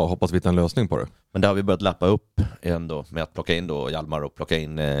det går bra, hoppas vi hittar en lösning på det. Men det har vi börjat lappa upp ändå med att plocka in då Hjalmar och plocka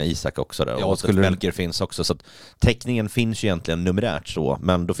in Isak också där. Ja, och Melker finns också, så att täckningen finns ju egentligen numerärt så,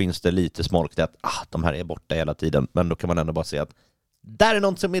 men då finns det lite smolk att de här är borta hela tiden, men då kan man ändå bara säga att där är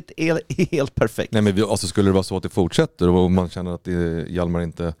något som är helt perfekt. Nej, men alltså, skulle det vara så att det fortsätter och man känner att Hjalmar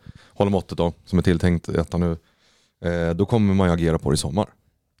inte håller måttet då, som är tilltänkt etta nu, då kommer man ju agera på det i sommar.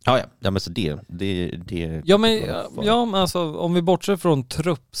 Ja, men så det. Ja, men alltså, om vi bortser från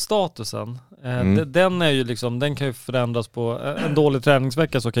truppstatusen, den är ju liksom, den kan ju förändras på en dålig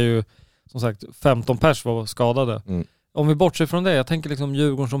träningsvecka, så kan ju som sagt 15 pers vara skadade. Om vi bortser från det, jag tänker liksom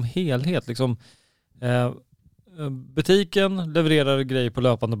Djurgården som helhet, liksom butiken levererar grejer på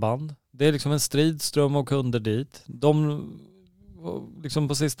löpande band. Det är liksom en strid ström av kunder dit. De liksom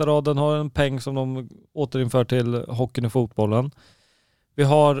på sista raden har en peng som de återinför till hockeyn och fotbollen. Vi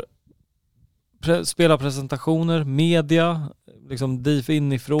har spelarpresentationer, media, liksom DIF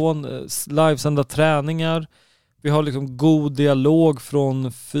inifrån, livesända träningar. Vi har liksom god dialog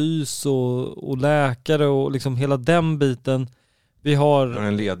från fys och läkare och liksom hela den biten. Vi har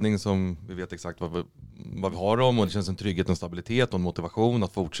en ledning som vi vet exakt vad vi har om, och det känns en trygghet, en stabilitet och en motivation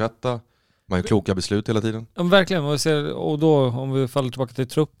att fortsätta. Man har kloka beslut hela tiden. Ja, verkligen. Och då om vi faller tillbaka till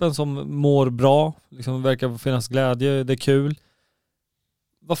truppen som mår bra, liksom verkar finnas glädje, det är kul.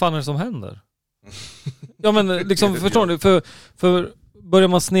 Vad fan är det som händer? Ja men liksom, förstår du? För börjar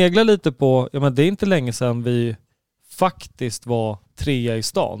man snegla lite på, ja men det är inte länge sedan vi faktiskt var 3 i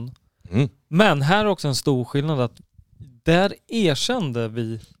stan. Mm. Men här är också en stor skillnad att där erkände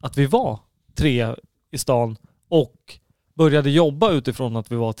vi att vi var 3 i stan och började jobba utifrån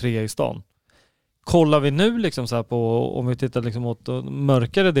att vi var 3 i stan. Kollar vi nu liksom så här på, om vi tittar liksom åt de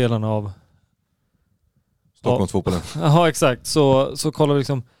mörkare delarna av Stockholmsfotbollen. Ja, exakt. Så kollar vi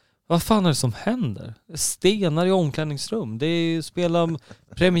liksom, vad fan är det som händer? Stenar i omklädningsrum. Det är spela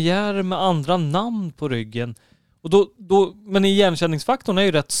premiär med andra namn på ryggen. Och då, men igenkänningsfaktorn är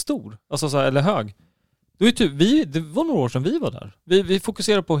ju rätt stor. Alltså så här, eller hög. Det var några år sedan vi var där. Vi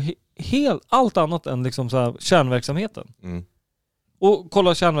fokuserar på allt annat än liksom så här kärnverksamheten. Mm. Och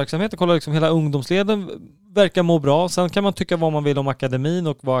kolla kärnverksamheten, kolla liksom hela ungdomsleden verkar må bra. Sen kan man tycka vad man vill om akademin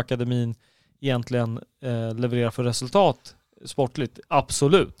och vad akademin egentligen levererar för resultat sportligt.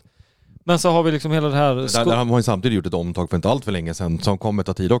 Absolut. Men så har vi liksom hela det här... Där har man ju samtidigt gjort ett omtag för inte allt för länge sedan som kommer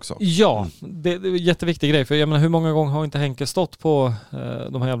ta tid också. Ja, det är en jätteviktig grej. För jag menar, hur många gånger har inte Henke stått på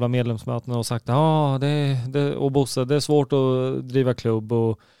de här jävla medlemsmötena och sagt och Bosse, det är svårt att driva klubb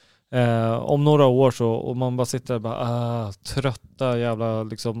och om några år så, och man bara sitter där och bara trötta jävla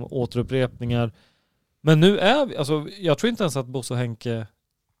liksom återupprepningar. Men nu är vi, alltså jag tror inte ens att Bosse och Henke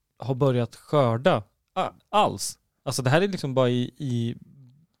har börjat skörda alls. Alltså det här är liksom bara i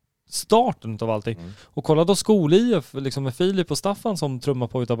starten av allting. Mm. Och kolla då skol-IF liksom med Filip och Staffan som trummar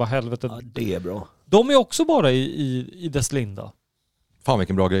på utav vad helvetet. Ja, det är bra. De är också bara i dess linda. Fan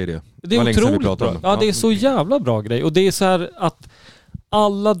vilken bra grej det är. Det är otroligt bra. Ja, det är så jävla bra grej. Och det är så här att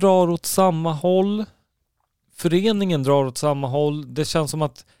alla drar åt samma håll. Föreningen drar åt samma håll. Det känns som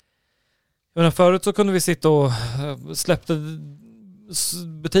att förut så kunde vi sitta och släppte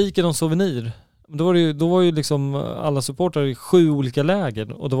butiken om souvenir. Då var ju liksom alla supportrar i 7 olika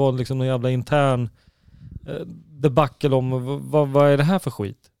läger och det var liksom någon jävla intern debacle om vad är det här för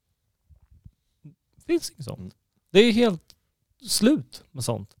skit? Det finns inget sånt. Det är helt slut med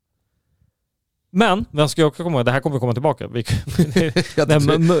sånt. Men jag ska också komma ihåg, det här kommer komma tillbaka.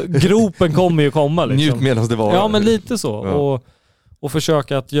 Gropen kommer ju komma liksom. Njut medan det var. Ja, men lite så. Ja. Och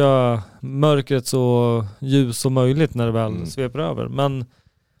försöka att göra mörkret så ljus som möjligt när det väl sveper över. Men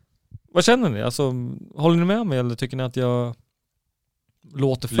vad känner ni? Alltså, håller ni med mig eller tycker ni att jag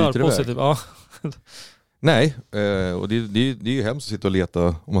låter för positiv? Ja. Nej, och det är ju hemskt att sitta och leta,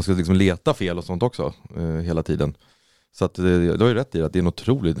 om man ska liksom leta fel och sånt också hela tiden. Så att du har ju rätt i att det är en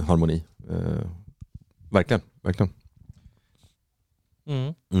otrolig harmoni. Verkligen.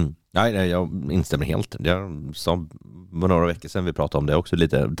 Nej, jag instämmer helt. Jag sa för några veckor sedan vi pratade om det också,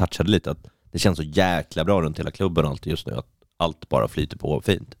 touchade lite att det känns så jäkla bra runt hela klubben och allt just nu, att allt bara flyter på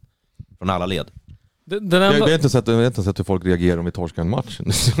fint. Från alla led. Jag har inte sett hur folk reagerar om vi torskar en match.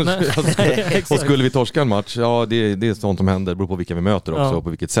 Och skulle vi torska en match, ja det är sånt som händer, det beror på vilka vi möter också och på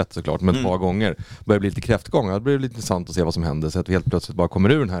vilket sätt såklart. Men ett par gånger börjar det bli lite kräftgång. Det blir lite intressant att se vad som händer. Så att vi helt plötsligt bara kommer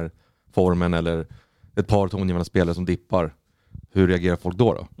ur den här formen eller ett par tongivande spelare som dippar. Hur reagerar folk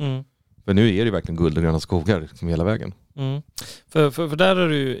då? För nu är det ju verkligen guld och gröna skogar liksom hela vägen. För där är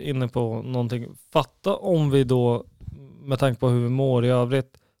du ju inne på någonting. Fatta om vi då, med tanke på hur vi mår i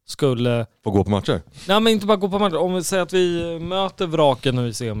övrigt, skulle... Få gå på matcher? Nej, men inte bara gå på matcher. Om vi säger att vi möter vraken nu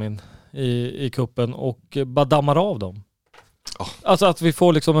i semin i kuppen och bara dammar av dem. Alltså att vi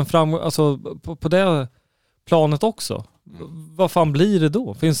får liksom en framgång, alltså på det planet också. Vad fan blir det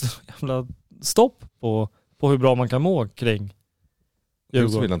då? Finns det jävla stopp på hur bra man kan må kring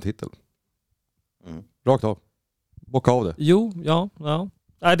Djurgården? Jag vill en titel. Rakt av. Bocka av det. Jo, ja.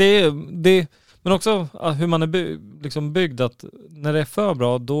 Nej, det men också hur man är liksom byggd, att när det är för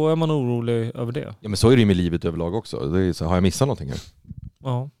bra, då är man orolig över det. Ja, men så är det ju med livet överlag också. Det är så, har jag missat någonting här?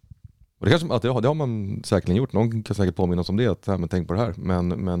 Ja. Och det har man säkerligen gjort. Någon kan säkert påminna oss om det, att men tänk på det här.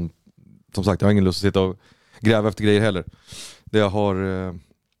 Men som sagt, jag har ingen lust att sitta och gräva efter grejer heller. Vi har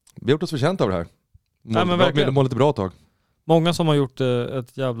gjort oss förtjänta av det här. Det mår lite bra tag. Många som har gjort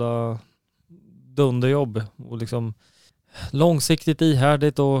ett jävla dunderjobb och liksom långsiktigt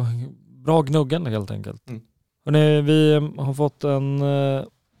ihärdigt och bra gnuggande helt enkelt. Hörrni, vi har fått en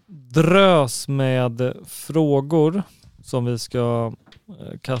drös med frågor som vi ska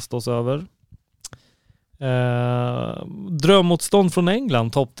kasta oss över. Drömmotstånd från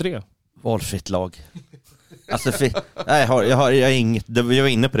England, topp 3. Valfritt lag. Alltså, jag har inget. Jag var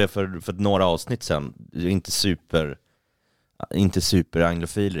inne på det för några avsnitt sedan. Inte super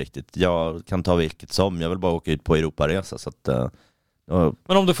anglofil riktigt. Jag kan ta vilket som. Jag vill bara åka ut på Europaresa. Så att,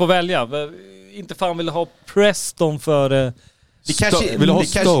 Men om du får välja, inte fan vill ha Preston för... Vill du ha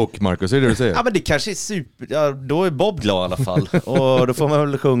Stoke, Marcus? Är det det du säger? Ja, men det kanske är super... Ja, då är Bob glad i alla fall. Och då får man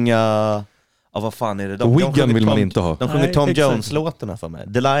väl sjunga... Ja, vad fan är det? Wigan vill man inte ha. De sjunger Tom Jones-låtarna för mig.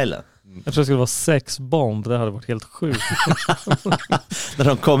 Delilah. Jag tror det skulle vara 6 bomb. Det hade varit helt sjukt. När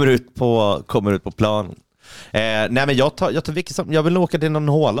de kommer ut på planen. Nej, men jag tar vilket som... Jag vill åka till någon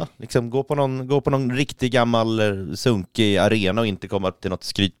håla. Liksom, gå på någon riktig gammal sunkig arena och inte komma till något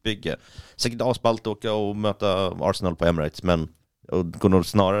skrytbygge. Säkert asballt åka och möta Arsenal på Emirates, men gå nog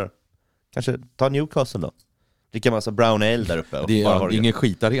snarare kanske ta Newcastle då. Dricka massa brown ale där uppe. Det är ingen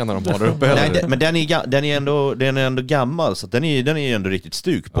skitarena de har där uppe heller. Nej, men den är ändå gammal, så den är ju ändå riktigt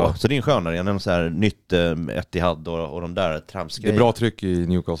stuk på. Ja. Så det är en skönare än en så här nytt Etihad och de där tramsgrejer. Det är bra tryck i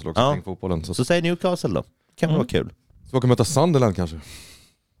Newcastle också, ja. Kring fotbollen. Så säg Newcastle då. Kan vara kul. Så vi kan möta Sunderland kanske.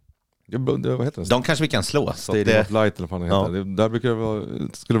 Vad heter det? De kanske vi kan slå. Stadium of Light eller vad det heter. Ja. Där brukar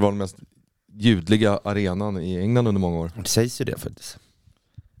skulle det vara den mest ljudliga arenan i England under många år. Det sägs ju det faktiskt.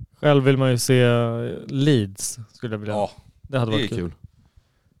 Själv vill man ju se Leeds, skulle jag vilja. Ja, det hade varit kul.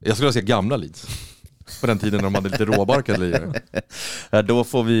 Jag skulle vilja se gamla Leeds. På den tiden när de hade lite råbarkade lirare. Ja, då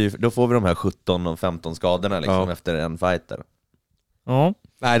får vi de här 17 och 15 skadorna liksom, efter en fighter. Ja.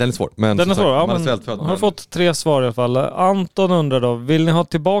 Nej, den är svår. Men den är svår. Ja, man har fått 3 svar i alla fall. Anton undrar då, vill ni ha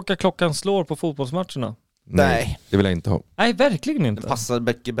tillbaka klockan slår på fotbollsmatcherna? Nej, det vill jag inte ha. Nej, verkligen inte. Det passar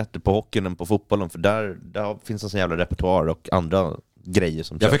bättre på hockeyn än på fotbollen, för där finns en sån jävla repertoar och andra grejer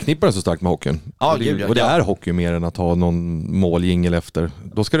som... Jag förknippar det så starkt med hockeyn. Ja, och det är hockey mer än att ha någon måljingel efter.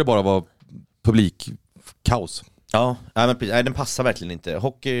 Då ska det bara vara publikkaos. Ja, men den passar verkligen inte.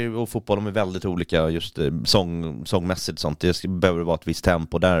 Hockey och fotboll, de är väldigt olika just sångmässigt sånt. Det behöver vara ett visst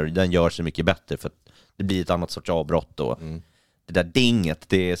tempo där. Den gör sig mycket bättre för att det blir ett annat sorts avbrott och det där dinget,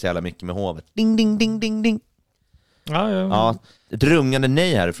 det är så jävla mycket med hovet. Ding, ding, ding, ding, ding. Ja, ett rungande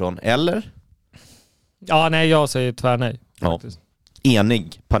nej härifrån, eller? Ja, nej, jag säger tvärnej. Faktiskt. Ja.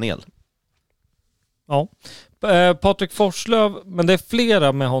 Enig panel. Ja. Patrik Forslöv, men det är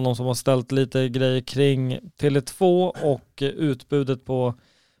flera med honom som har ställt lite grejer kring Tele2 och utbudet på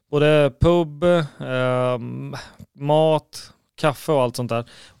både pub, mat, kaffe och allt sånt där.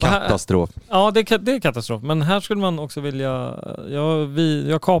 Katastrof. Ja, det är katastrof. Men här skulle man också vilja...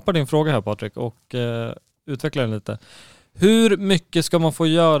 Jag kapar din fråga här, Patrik, och utvecklar den lite. Hur mycket ska man få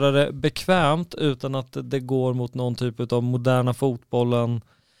göra det bekvämt utan att det går mot någon typ av moderna fotbollen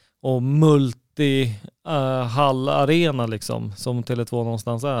och hallarena liksom, som Tele2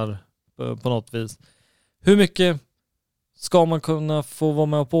 någonstans är på något vis. Hur mycket ska man kunna få vara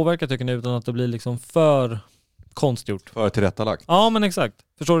med och påverka, tycker ni, utan att det blir liksom för konstgjort? För tillrättalagt. Ja, men exakt.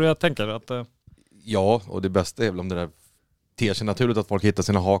 Förstår du vad jag tänker? Att, Ja, och det bästa är väl om det där ter sig naturligt att folk hittar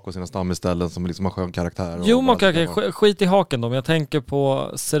sina hak och sina stamiställen som liksom har skön karaktär. Jo, man kan skit i haken då, men jag tänker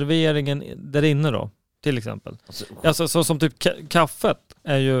på serveringen där inne då, till exempel. Alltså så som typ kaffet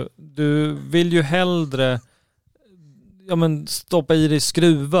är ju, du vill ju hellre stoppa i dig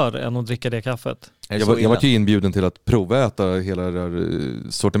skruvar än att dricka det kaffet. Jag var ju inbjuden till att proväta hela det där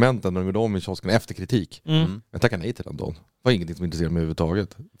sortimenten när de gjorde om i kiosken efter kritik. Jag tackade nej till den dagen. Det var ingenting som intresserade mig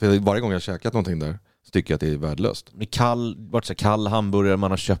överhuvudtaget. För varje gång jag käkat någonting där så tycker jag att det är värdelöst. Kall hamburgare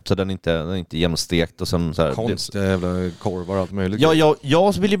man har köpt så den är inte genomstekt och sen så här, konstiga jävla korvar och allt möjligt. Ja,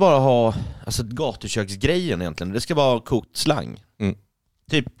 jag vill ju bara ha gatuköksgrejen egentligen. Det ska vara kokt slang.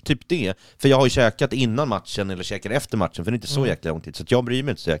 Typ det. För jag har ju käkat innan matchen eller käkat efter matchen, för det är inte så jäkla lång tid. Så jag bryr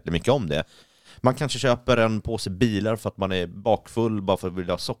mig inte så jäkla mycket om det. Man kanske köper en påse bilar för att man är bakfull, bara för att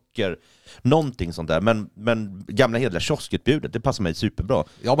vilja ha socker. Någonting sånt där. Men gamla hedliga kioskutbudet, det passar mig superbra.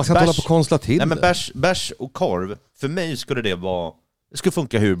 Ja, man ska inte hålla på konstla till. Nej, men bärs och korv, för mig skulle det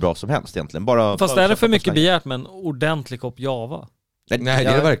funka hur bra som helst egentligen. Fast är det för mycket begärt med en ordentlig kopp Java? Nej, det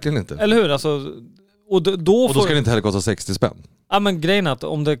är det verkligen inte. Eller hur? Alltså, och då ska det inte heller kosta 60 spänn. Ja, men grejen är att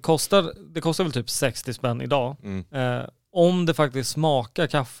om det kostar väl typ 60 spänn idag. Om det faktiskt smakar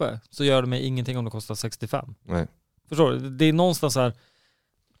kaffe så gör det mig ingenting om det kostar 65. Nej. Förstår du? Det är någonstans här,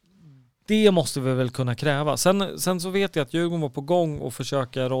 det måste vi väl kunna kräva. Sen så vet jag att Djurgården var på gång och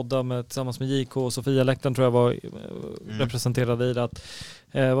försöka rodda tillsammans med JK och Sofia Läktaren tror jag var representerade i det. Att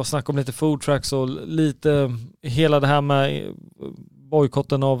var snack om lite food trucks och lite hela det här med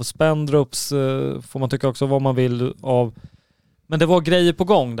bojkotten av Spendrups får man tycka också vad man vill av. Men det var grejer på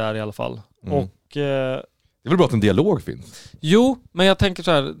gång där i alla fall. Och det är väl bra att en dialog finns? Jo, men jag tänker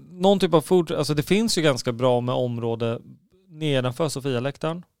så här, någon typ av alltså det finns ju ganska bra med område nedanför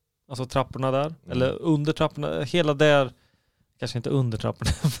Sofialäktaren. Alltså trapporna där, eller under trapporna, hela där, kanske inte under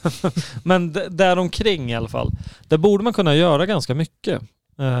trapporna, men där omkring i alla fall. Där borde man kunna göra ganska mycket.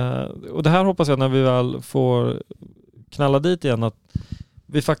 Och det här hoppas jag när vi väl får knalla dit igen att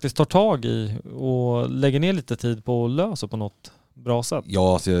vi faktiskt tar tag i och lägger ner lite tid på att lösa på något bra sätt.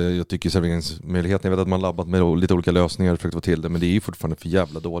 Ja, alltså jag tycker serveringsmöjligheten, jag vet att man labbat med lite olika lösningar och försökt få till det, men det är ju fortfarande för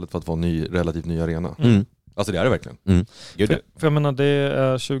jävla dåligt för att vara en relativt ny arena. Alltså det är det verkligen. För jag menar, det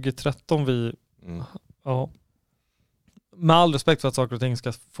är 2013 vi... Ja. Med all respekt för att saker och ting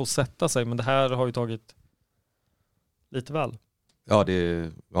ska få sätta sig, men det här har ju tagit lite väl. Ja,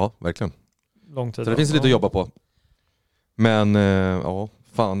 ja, verkligen. Lång tid. Så det finns lite att jobba på. Men ja,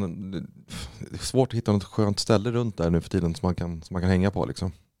 fan, det är svårt att hitta något skönt ställe runt där nu för tiden som man kan hänga på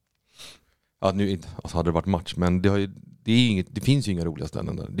liksom. Ja, nu alltså hade det varit match, men det finns ju inga roliga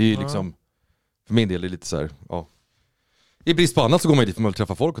ställen där. Det är ju liksom, för min del är det lite så här, ja. I brist på annat så går man dit för att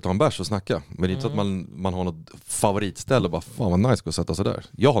träffa folk och ta en bärs och snacka. Men det är inte så att man har något favoritställe och bara, fan vad nice att sätta sig där.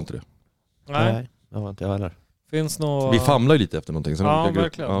 Jag har inte det. Nej, det har inte jag heller. Finns nog... Vi famlar ju lite efter någonting. Ja,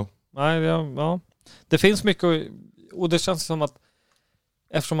 verkligen. Ja. Nej, ja. Det finns mycket, och det känns som att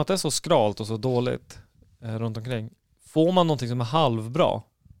eftersom att det är så skralt och så dåligt runt omkring, får man någonting som är halvbra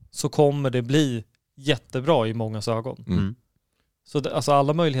så kommer det bli jättebra i mångas ögon. Så alltså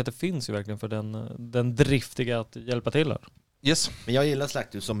alla möjligheter finns ju verkligen för den driftiga att hjälpa till här. Yes. Men jag gillar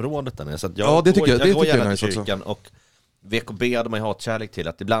slakthusområdet där, så att jag tycker går gärna nice till kyrkan också. Och VKB hade man ju hatkärlek till,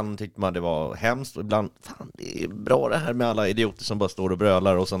 att ibland tyckte man det var hemskt och ibland, fan det är bra det här med alla idioter som bara står och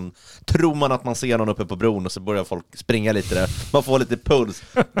brölar och sen tror man att man ser någon uppe på bron och så börjar folk springa lite där, man får lite puls.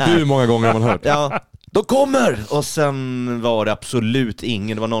 Hur många gånger har man hört? Ja, de kommer! Och sen var det absolut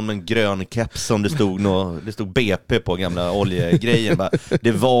ingen, det var någon med en grön keps som det stod BP på gamla oljegrejen.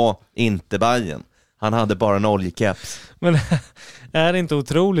 Det var inte Bajen. Han hade bara en oljekeps. Men är det inte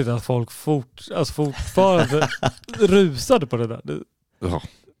otroligt att folk fortfarande rusade på det där? Ja.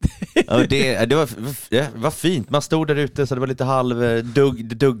 Ja, det var fint. Man stod där ute så det var lite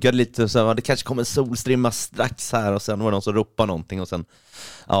det duggade lite så det kanske kom en solstrimma strax här och sen var det någon som ropade någonting och sen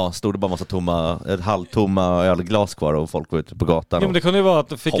stod det bara massa halvtomma ölglas kvar och folk var ute på gatan. Ja, men det kunde ju vara att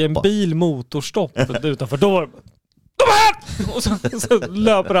du fick en bil motorstopp utanför dörren. Och så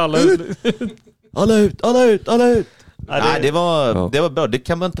löper alla ut. Alla ut. Nej, det var bra. Det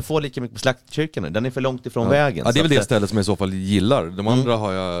kan man inte få lika mycket på Slaktkyrkan. Den är för långt ifrån vägen. Ja, det är väl det stället som jag i så fall gillar. De andra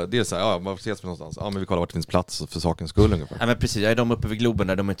har jag, det är så här, man ses någonstans. Ja, men vi kollar vart det finns plats för sakens skull ungefär. Ja, men precis. Jag är de uppe vid Globen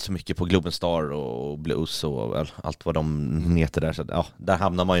där, de är inte så mycket på Globen Star och Blues och allt vad de heter där. Så där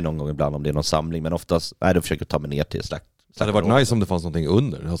hamnar man ju någon gång ibland om det är någon samling. Men oftast, då försöker jag ta mig ner till Slakt. Det hade varit nice om det fanns någonting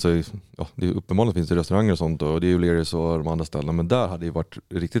under. Alltså, det är uppenbarligen finns det restauranger och sånt och det är ju Leris och de andra ställena. Men där hade det ju varit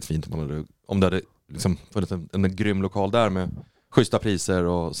riktigt fint om det hade liksom funnits en grym lokal där med schyssta priser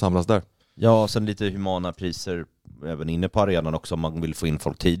och samlas där. Ja, och sen lite humana priser även inne på arenan också om man vill få in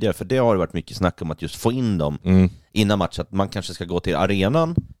folk tidigare. För det har varit mycket snack om att just få in dem innan match. Att man kanske ska gå till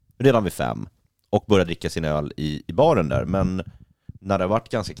arenan redan vid 5 och börja dricka sin öl i baren där. Men när det har varit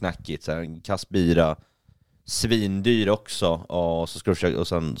ganska knackigt, så här, en kass bira, svindyr också, och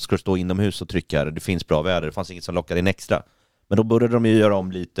sen ska du stå inomhus och trycka. Det finns bra väder, det fanns inget som lockade in extra. Men då började de ju göra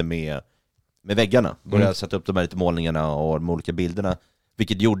om lite med väggarna. Började sätta upp de här lite målningarna och de olika bilderna.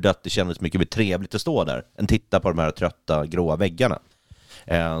 Vilket gjorde att det kändes mycket mer trevligt att stå där än titta på de här trötta gråa väggarna.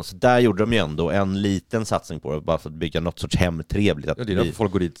 Så där gjorde de ju ändå en liten satsning på det, bara för att bygga något sorts hemtrevligt. Ja, det är därför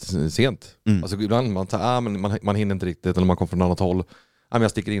folk går dit sent. Alltså ibland man hinner inte riktigt, eller man kommer från ett annat håll. Men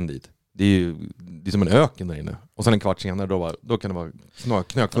jag sticker in dit. Det är som en öken där inne. Och sen en kvart senare då kan det vara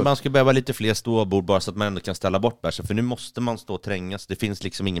knökfullt. Man skulle behöva lite fler ståbord bara så att man ändå kan ställa bort bärsen. För nu måste man stå och trängas. Det finns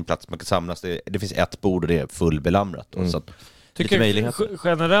liksom ingen plats man kan samlas. Det finns ett bord och det är fullbelamrat. Så att, tycker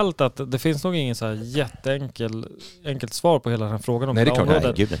generellt att det finns nog ingen så här jätteenkelt svar på hela den här frågan om. Nej, det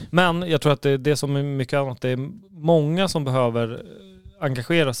är klart. Men jag tror att det som är mycket annat, det är många som behöver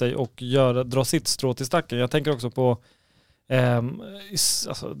engagera sig och dra sitt strå till stacken. Jag tänker också på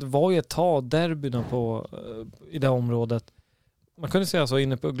alltså, det var ju ett tag derbyna i det området. Man kunde säga så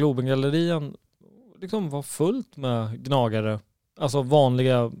inne på Globengallerian liksom var fullt med gnagare, alltså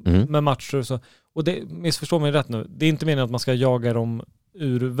vanliga med matcher och så. Och det, missförstå mig rätt nu, det är inte meningen att man ska jaga dem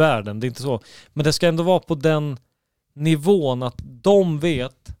ur världen, det är inte så. Men det ska ändå vara på den nivån att de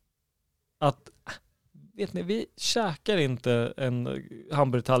vet att vet ni, vi käkar inte en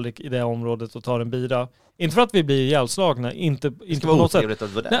hamburgertallrik i det området och tar en bira. Inte för att vi blir ihjälslagna, inte på något sätt.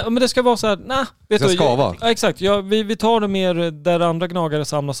 Nej, men det ska vara så här, vet det ska skava. Ja, exakt. Ja, vi tar det mer där andra gnagare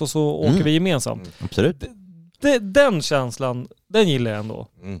samlas och så åker vi gemensamt. Absolut. Den känslan, den gillar jag ändå.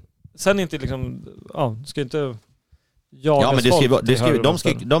 Sen inte liksom, ska inte... Ja,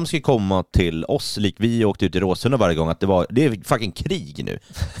 men de ska komma till oss lik vi åkte ut i Råsunda varje gång att det är fucking krig nu.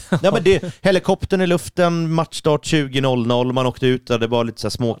 Nej, men helikoptern i luften, matchstart 20:00, man åkte ut där det var lite så här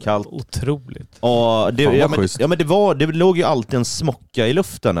småkallt. Otroligt. Och det låg ju alltid en smocka i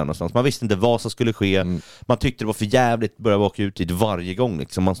luften där någonstans. Man visste inte vad som skulle ske. Man tyckte det var för jävligt att börja åka ut dit varje gång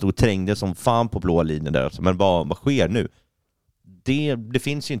liksom. Man stod och trängde som fan på blåa linjen där. Men vad sker nu? Det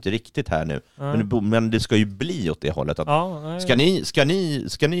finns ju inte riktigt här nu. Men det ska ju bli åt det hållet.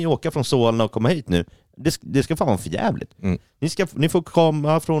 Ska ni åka från Solna och komma hit nu? Det ska fan vara för jävligt. Ni får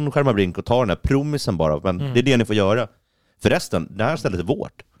komma från Skärmarbrink och ta den här promisen bara. Men det är det ni får göra. Förresten, det här stället är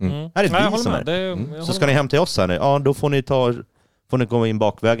vårt. Här är vi som är. Så ska ni hem till oss här nu, då får ni komma in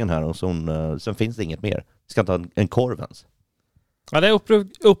bakvägen här. Och sen finns det inget mer. Vi ska inte ha en korv ens. Ja, det är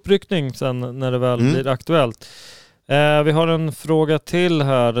uppryckning sen när det väl blir aktuellt. Vi har en fråga till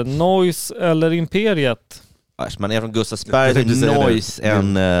här. Noise eller Imperiet? Man är från Gustavsberg, Noise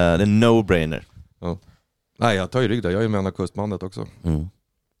en no-brainer. Ja. Nej, jag tar ju rygg där. Jag är med i kustbandet också.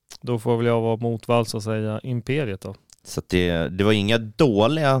 Då får väl jag vara motvalls och säga Imperiet då. Så det var inga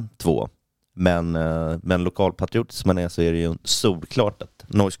dåliga två. Men lokalpatriotiskt man är så är det ju solklart att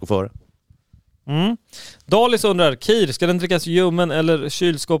Noise går före. Dalis undrar, Kir, ska den drickas ljummen eller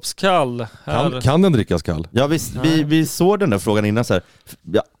kylskåpskall? Kan den drickas kall? Ja, vi såg den där frågan innan så här.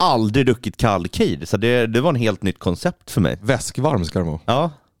 Jag har aldrig druckit kall Kir, så det var en helt nytt koncept för mig. Väskvarm ska det vara.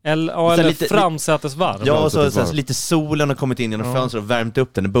 Ja. Eller framsätesvarm. Ja, och så lite solen har kommit in genom fönstret och värmt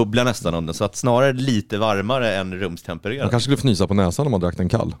upp den, det bubblar nästan om den. Så att snarare lite varmare än rumstempererad. Man kanske skulle fnysa på näsan om man drack den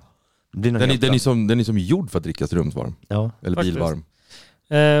kall. Den är som gjord för att drickas rumsvarm. Ja, eller faktiskt. bilvarm.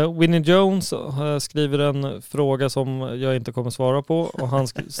 Winnie Jones skriver en fråga som jag inte kommer svara på. Och han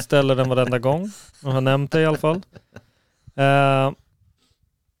ställer den varenda gång. Och har nämnt det i alla fall.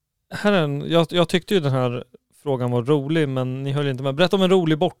 Jag tyckte ju den här frågan var rolig, men ni höll inte med. Berätta om en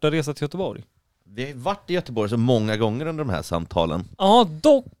rolig bortaresa till Göteborg. Vi har varit i Göteborg så många gånger under de här samtalen. Ja,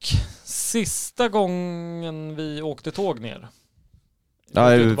 dock sista gången vi åkte tåg ner.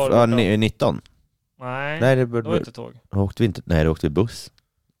 19. Nej, det var inte tåg. Åkte vi inte? Nej, det åkte vi buss.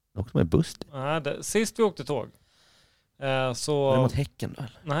 Åkte med buss? Nej, sist vi åkte tåg. Så... Var det mot Häcken då?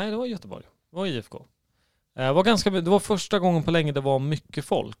 Nej, det var Göteborg. Det var IFK. Det var första gången på länge det var mycket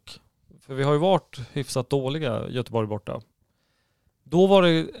folk. För vi har ju varit hyfsat dåliga Göteborg borta. Då var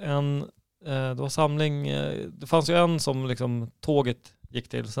det det var samling. Det fanns ju en som liksom tåget gick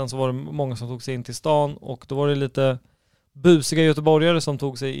till. Sen så var det många som tog sig in till stan. Och då var det lite busiga göteborgare som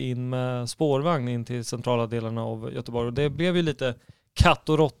tog sig in med spårvagn in till centrala delarna av Göteborg. Och det blev ju lite katt-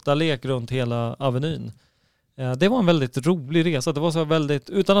 och råtta-lek runt hela Avenyn. Det var en väldigt rolig resa. Det var så väldigt,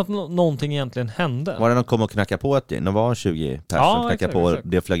 utan att någonting egentligen hände. Var det någon kom och knackade på det? Det var 20 personer knackade på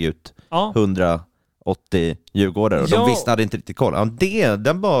exakt. Det flög ut 180 djurgårdare och de hade inte riktigt koll. Ja,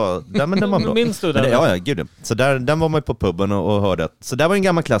 den var bra. Minns du den? Ja, gud. Så den var man på puben och hörde att, så där var en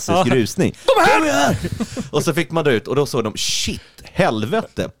gammal klassisk rusning. De här! Och så fick man dra ut och då såg de, shit,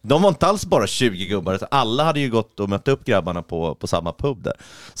 helvete. De var inte alls bara 20 gubbar. Alla hade ju gått och mött upp grabbarna på samma pub där.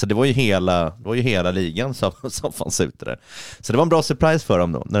 Så det var ju hela ligan som fanns ute där. Så det var en bra surprise för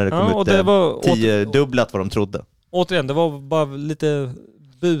dem då, när det kom ut det var 10 dubblat vad de trodde. Återigen, det var bara lite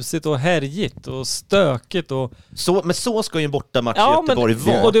busigt och härjigt och stökigt och... Men så ska ju en bortamatch i Göteborg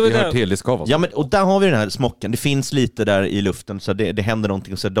vara. Och det hör till i Skavas. Ja, men och där har vi den här smocken. Det finns lite där i luften så det händer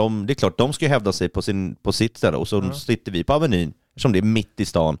någonting. Så det är klart, de ska ju hävda sig på sitt ställe. Och så sitter vi på Avenyn som det är mitt i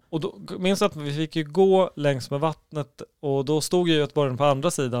stan. Och då minns att vi fick ju gå längs med vattnet och då stod ju Göteborg på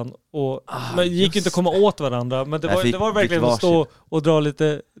andra sidan och men gick ju inte att komma åt varandra, men det var verkligen att stå och dra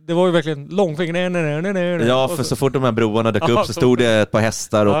lite, det var ju verkligen långfinger. Ja, för så fort de här broarna dök upp så stod det ett par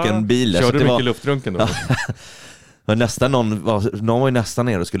hästar och en bil. Körde du mycket luftrunken då? Någon var ju nästan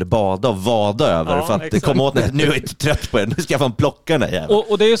ner och skulle bada och vada över för att det kom åt. Nu är jag inte trött på det, nu ska jag fan plocka den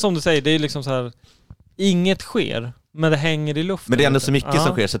här. Och det är ju som du säger, det är liksom så här, inget sker. Men det hänger i luften. Men det är ändå så mycket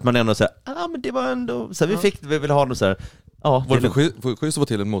som sker så att man ändå säger, men det var ändå så vi vill ha något så här. Ja, var det för att få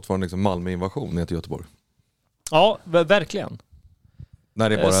till en motsvarande liksom Malmö-invasion ner till Göteborg? Ja, verkligen. När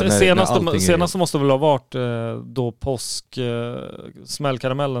det bara, senaste måste väl ha varit då påsk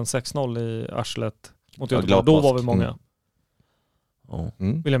smällkaramellen 6-0 i arslet mot Göteborg. Då var vi många.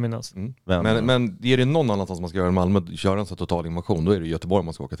 Vill jag minnas. Men är det någon annanstans man ska göra i Malmö, köra en så total invasion, då är det Göteborg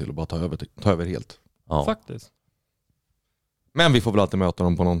man ska åka till och bara ta över helt. Ja. Faktiskt. Men vi får väl alltid möta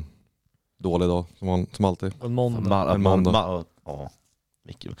dem på någon dålig dag, som alltid. En måndag. En måndag. Ja,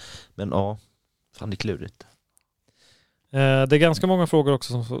 mycket. Men ja, fan det är klurigt. Det är ganska många frågor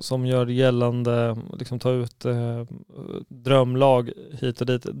också som gör gällande, liksom ta ut drömlag hit och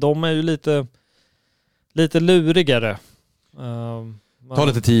dit. De är ju lite lurigare. Ta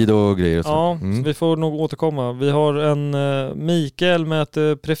lite tid och grejer och så. Ja, så vi får nog återkomma. Vi har en Mikael med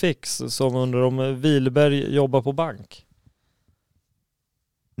ett prefix som undrar om Wilberg jobbar på bank.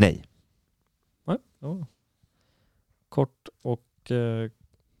 Nej. Nej. Ja. Kort och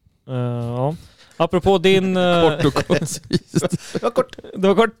ja. Apropå din... Kort och koncist. Det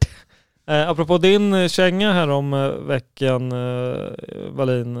var kort. Apropå din känga här om veckan,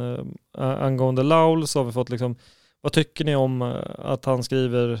 Wallin, angående Laul, så har vi fått liksom... Vad tycker ni om att han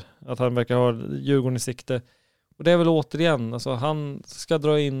skriver att han verkar ha Djurgården i sikte? Och det är väl återigen, alltså han ska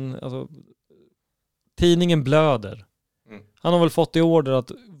dra in... Alltså, tidningen blöder. Han har väl fått i order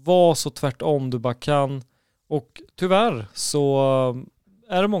att vara så tvärtom du bara kan. Och tyvärr så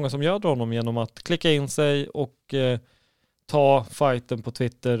är det många som göder honom genom att klicka in sig och ta fighten på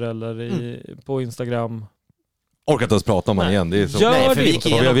Twitter eller på Instagram. Orkar inte ens prata om han igen. Det är så. Nej, för vi gick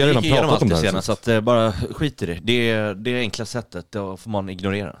igenom pratat om allt det senast, så att bara skit i det. Det är det enkla sättet, då får man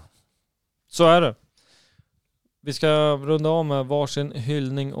ignorera. Så är det. Vi ska runda av med varsin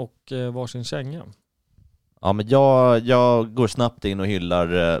hyllning och varsin känga. Ja, men jag går snabbt in och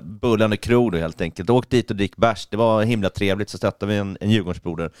hyllar Bullande Kro då, helt enkelt. Åk dit och drick bärs. Det var himla trevligt, så stöttar vi en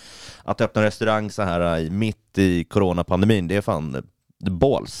Djurgårdsbroder. Att öppna restaurang så här mitt i coronapandemin, det är fan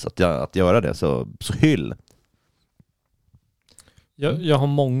balls att göra det. Så hyll. Jag har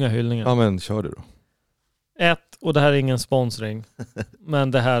många hyllningar. Ja, men kör du då. Och det här är ingen sponsring,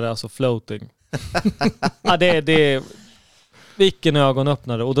 men det här är alltså floating. Ja, det är vilken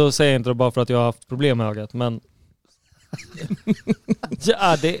ögonöppnare. Och då säger jag inte det bara för att jag har haft problem med ögat, men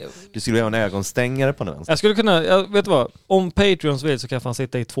ja, Du skulle ha en ögonstängare på den vänster. Jag skulle kunna, vet du vad? Om Patreons vill så kan jag fan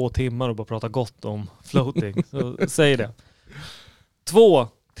sitta i 2 timmar och bara prata gott om floating. Så säg det. 2.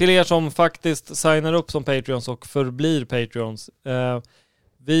 Till er som faktiskt signar upp som Patreons och förblir Patreons.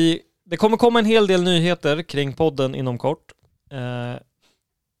 Det kommer komma en hel del nyheter kring podden inom kort.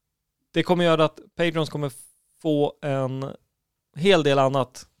 Det kommer göra att Patreons kommer få en hel del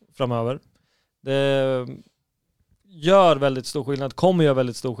annat framöver. Det gör väldigt stor skillnad, kommer göra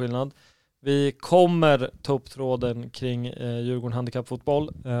väldigt stor skillnad. Vi kommer ta upp tråden kring Djurgården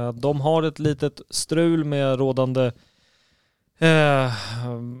handikappfotboll. De har ett litet strul med rådande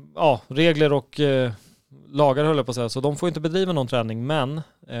regler och lagar, höll jag på att säga. Så de får inte bedriva någon träning, men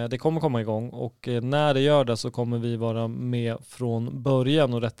det kommer komma igång. Och när det gör det så kommer vi vara med från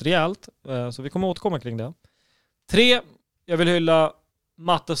början och rätt rejält. Så vi kommer återkomma kring det. 3. Jag vill hylla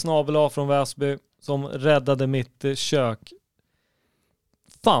Matte Snabela från Väsby som räddade mitt kök.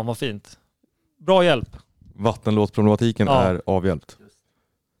 Fan vad fint. Bra hjälp. Vattenlåsproblematiken är avhjälpt.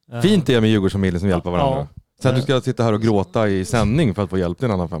 Fint det är med Djurgårdsfamiljen som hjälper varandra. Så att du ska sitta här och gråta i sändning för att få hjälp till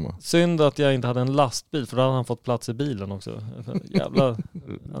en annan femma. Synd att jag inte hade en lastbil, för då hade han fått plats i bilen också. Jävla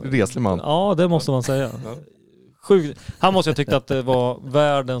reslig man. Ja, det måste man säga. Sjukt. Han måste ha tyckt att det var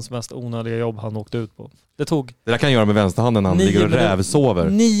världens mest onödiga jobb han åkte ut på. Det där kan jag göra med vänsterhanden när han ligger och rävsover.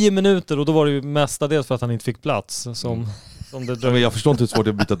 9 minuter, och då var det ju mestadels för att han inte fick plats. Som det dröjde. Men jag förstår inte hur svårt det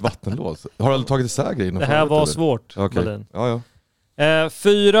är att byta ett vattenlås. Har du aldrig tagit isär grejerna? Det här var svårt, Malin. Ja.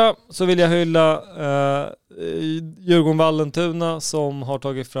 4 så vill jag hylla Djurgården Vallentuna som har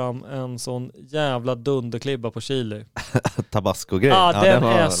tagit fram en sån jävla dunderklibba på chili. Tabasco-grej. Ja, den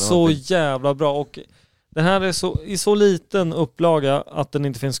är så jävla bra. Och den här är i så liten upplaga att den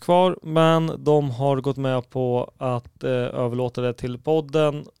inte finns kvar, men de har gått med på att överlåta det till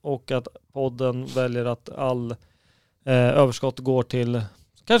podden, och att podden väljer att all överskott går till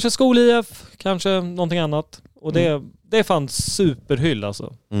kanske skol-IF, kanske någonting annat. Och det är fan superhyll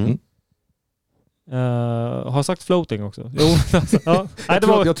alltså. Har jag sagt floating också? Jo. Ja. Jag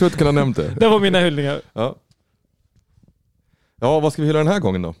tror att du kunde ha nämnt det. Det var mina hyllningar. Ja, vad ska vi hylla den här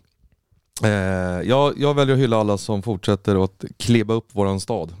gången då? Jag väljer att hylla alla som fortsätter att klibba upp våran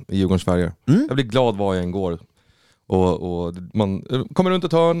stad i Djurgårdens färger. Jag blir glad var jag än går. Och man kommer runt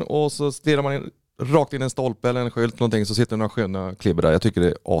ett hörn och så stirrar man rakt in en stolpe eller en skylt någonting, så sitter några sköna klibbor där. Jag tycker det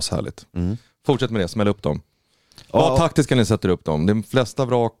är ashärligt. Fortsätt med det, smäll upp dem. Vad taktiska ni sätter upp dem. De flesta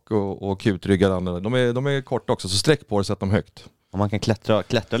vrak och kutryggade, de är korta också, så sträck på och sätt dem högt. Och man kan klättra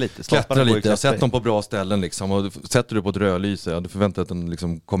lite. Klättra lite, sätt dem på bra ställen liksom. Och sätter du på ett rödlyse, du förväntar att den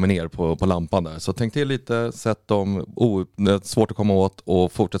liksom kommer ner på lampan där. Så tänk till lite, sätt dem, det är svårt att komma åt,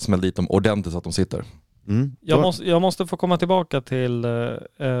 och fortsätt smäll dit dem ordentligt så att de sitter. Jag måste få komma tillbaka till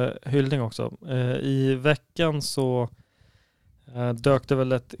hyllning också. I veckan så dök det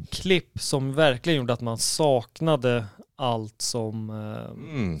väl ett klipp som verkligen gjorde att man saknade allt som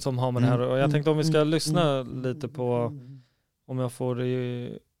har med det här. Och jag tänkte om vi ska lyssna lite på, om jag får i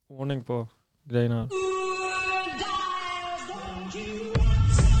ordning på grejerna.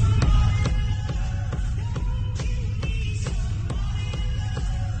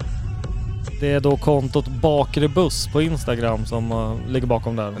 Det är då kontot Bakre Buss på Instagram som ligger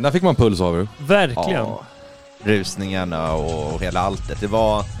bakom där. Men där fick man puls av det. Verkligen. Ja, rusningarna och hela alltet. Det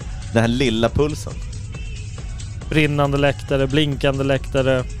var den här lilla pulsen. Brinnande läktare, blinkande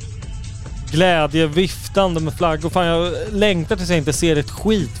läktare, glädje, viftande med flaggor. Fan, jag längtar tills jag inte ser ett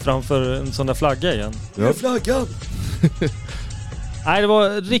skit framför en sån där flagga igen. Ja. Flaggan! Nej, det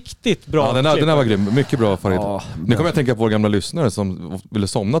var riktigt bra. Ja, den här var grym. Mycket bra, Farid. Ja, nu kommer jag tänka på vår gamla lyssnare som ville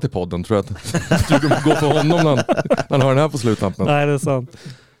somna till podden. Tror jag att du kommer gå på honom när han har den här på sluttampen. Nej, det är sant.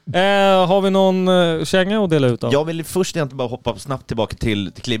 Har vi någon känga att dela ut av? Jag vill först egentligen bara hoppa snabbt tillbaka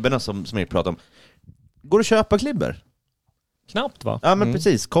till klibberna som Erik pratade om. Går det att köpa klibber? Knappt, va? Ja, men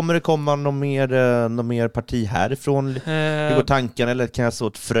precis. Kommer det komma någon mer parti härifrån? Hur går tanken? Eller kan jag så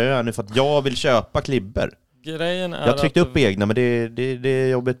ett frö nu för att jag vill köpa klibber? Grejen är jag tryckte upp egna, men det är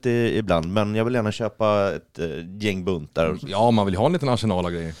jobbigt ibland. Men jag vill gärna köpa ett gäng buntar. Ja, man vill ha en liten arsenal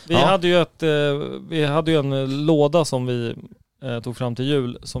av grejer. Vi hade ju en låda som vi tog fram till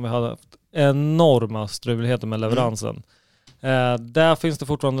jul som vi hade haft enorma struligheter med leveransen. Där finns det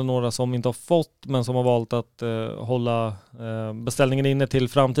fortfarande några som inte har fått, men som har valt att hålla beställningen inne till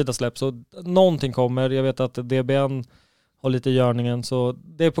framtida släpp. Så någonting kommer. Jag vet att DBN har lite i görningen, så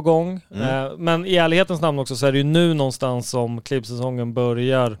det är på gång. Men i ärlighetens namn också så är det ju nu någonstans som klippsäsongen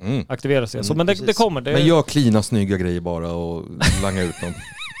börjar aktivera sig. Så, men det kommer. Men gör klina, snygga grejer bara och langa ut dem.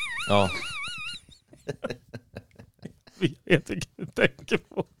 Ja. Vi vet inte vad du tänker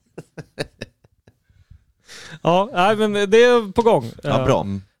på. Ja, nej, men det är på gång. Ja, bra.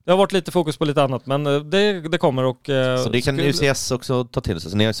 Det har varit lite fokus på lite annat, men det kommer. Och, så det kan UCS också ta till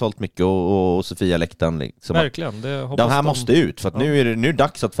sig. Så ni har sålt mycket och Sofia läktaren. Liksom. Verkligen. De här måste ut, för att nu är det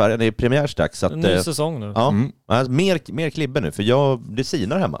dags att färga. Det är premiärsdags. En ny säsong nu. Ja, alltså, mer klibber nu, för det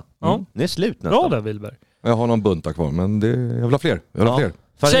sinar hemma. Det är slut nästan. Bra där, Wilberg. Jag har någon bunta kvar, men jag vill ha fler.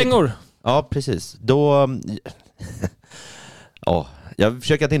 Kängor! Ja, precis. Då... ja, jag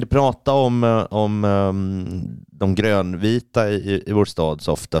försöker att inte prata om de grönvita i vår stad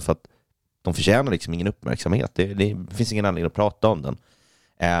så ofta, för att de förtjänar liksom ingen uppmärksamhet. Det finns ingen anledning att prata om den.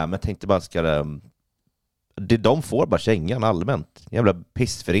 Men jag tänkte bara de får bara kängan allmänt. Jävla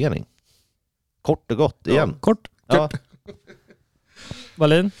pissförening. Kort och gott igen. Kort.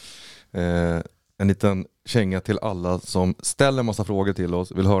 Wallin? En liten känga till alla som ställer en massa frågor till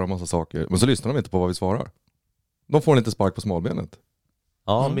oss, vill höra en massa saker, men så lyssnar de inte på vad vi svarar. De får inte spark på smalbenet.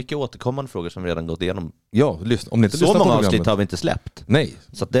 Ja, mycket återkommande frågor som vi redan gått igenom. Ja, om ni inte så många avsnitt har vi inte släppt. Nej.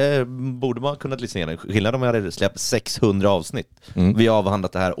 Så att det borde man kunnat lyssna igenom. Skillnad om vi hade släppt 600 avsnitt. Vi har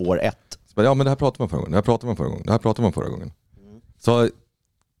avhandlat det här år 1. Ja, men det här pratade man förra gången. Det här pratade man förra gången. Så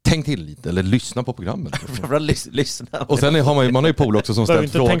tänk till lite, eller lyssna på programmet. Lyssna. Och sen har man ju polare också som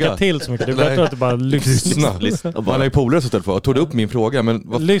ställt fråga. Inte tänka till så mycket. Det är bättre att du bara lyssna. Man har ju polare som ställt fråga. Tog du upp min fråga?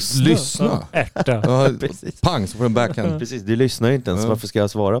 Men lyssna. Ärta. Pang, så får en backhand. Precis, du lyssnar ju inte ens. Varför ska jag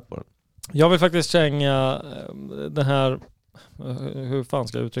svara på den? Jag vill faktiskt känga den här... Hur fan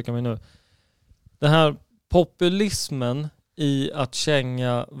ska jag uttrycka mig nu? Den här populismen i att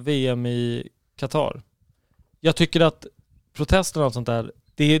känga VM i Qatar. Jag tycker att protesterna och sånt där,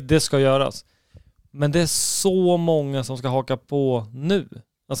 det ska göras. Men det är så många som ska haka på nu.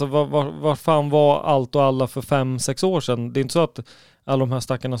 Alltså vad fan var allt och alla för 5-6 år sedan? Det är inte så att alla de här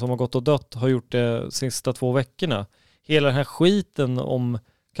stackarna som har gått och dött har gjort det sista 2 veckorna. Hela den här skiten om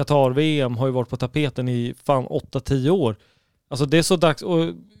Qatar-VM har ju varit på tapeten i fan 8-10 år. Alltså det är så dags. Och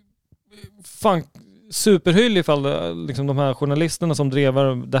fan, superhyll ifall liksom de här journalisterna som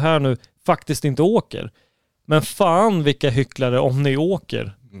drevar det här nu faktiskt inte åker. Men fan vilka hycklare om ni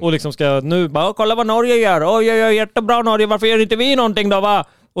åker. Och liksom ska nu bara kolla vad Norge gör. Oj, jättebra Norge, varför gör inte vi någonting då, va?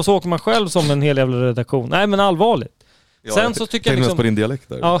 Och så åker man själv som en hel jävla redaktion. Nej, men allvarligt. Ja, sen så tycker jag liksom, på din dialekt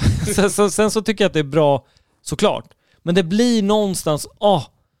där. Ja, sen så tycker jag att det är bra såklart. Men det blir någonstans,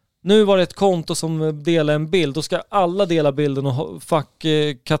 nu var det ett konto som delar en bild. Då ska alla dela bilden och fuck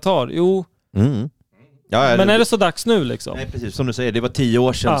Qatar. Jo. Ja, men är det så dags nu liksom? Nej, precis som du säger. Det var 10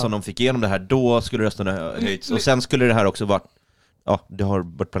 år sedan som de fick igenom det här. Då skulle rösterna höjts. Och sen skulle det här också vara... Ja, det har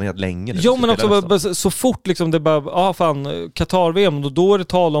varit planerat länge nu. Jo, men också så fort liksom det bara... Qatar-VM, då är det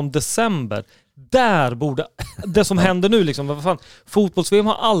tal om december. där borde det som händer nu liksom, vad fan, fotbolls-VM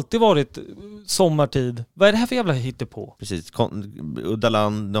har alltid varit sommartid. Vad är det här för jävla hittepå? Precis,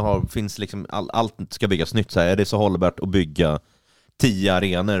 Uddaland finns liksom allt ska byggas nytt så här. Är det så hållbart att bygga 10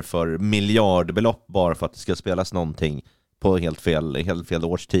 arenor för miljardbelopp bara för att det ska spelas någonting på helt fel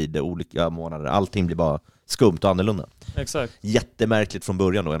årstid, olika månader. Allting blir bara skumt och annorlunda. Exakt. Jättemärkligt från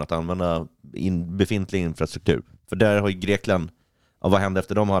början då än att använda befintlig infrastruktur. För där har ju Grekland, och vad hände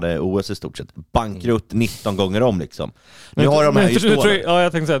efter de hade OS i stort sett? Bankrutt 19 gånger om liksom. Nu har de här ju stålar. Ja,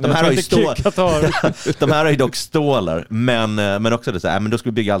 jag tänkte säga, de här har ju stålar. De här har ju dock stålar, men också det så här, men då ska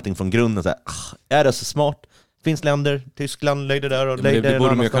vi bygga allting från grunden så här. Är det så smart? Finns länder, Tyskland lägger där och lägger där. Det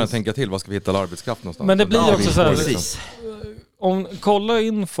borde man ju kunna tänka till, vad ska vi hitta arbetskraft någonstans? Men det blir också så här, precis. Kolla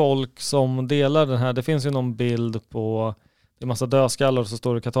in folk som delar den här. Det finns ju någon bild på, det är massa dödskallar och så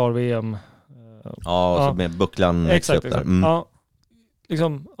står det Qatar-VM. Ja, så med bucklan. Exakt. Där.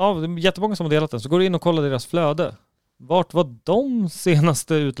 Liksom, det är jättemånga som har delat den. Så går du in och kollar deras flöde. Vart var de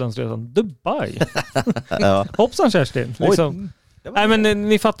senaste utlandsresan? Dubai. Ja. Hoppsan Kerstin. Liksom. Nej men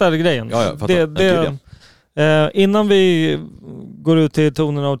ni fattar grejen. Ja, jag fattar. Innan vi går ut till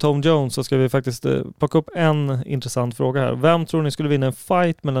tonerna av Tom Jones så ska vi faktiskt plocka upp en intressant fråga här. Vem tror ni skulle vinna en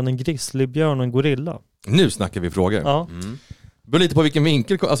fight mellan en grizzlybjörn och en gorilla? Nu snackar vi frågor. Ja. Det beror lite på vilken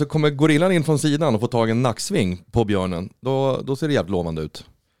vinkel. Alltså kommer gorillan in från sidan och får tag i en nacksving på björnen, då ser det jävligt lovande ut.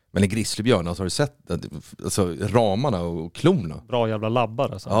 Men en grizzlybjörn, alltså har du sett alltså, ramarna och klorna? Bra jävla labbar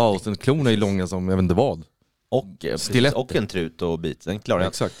alltså. Ja, och sen klorna är långa som jag vet inte vad. Och en trut och bit. Den klarar jag.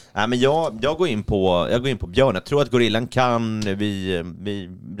 Exakt. Nej, men jag går in på björn. Jag tror att gorillan kan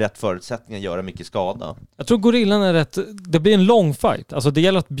vid rätt förutsättningar göra mycket skada. Jag tror gorillan är rätt. Det blir en lång fight. Alltså det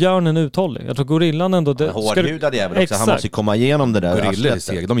gäller att björnen är uthållig. Jag tror gorillan ändå... Hårdhudad jävel också. Han måste komma igenom det där. Gorillor är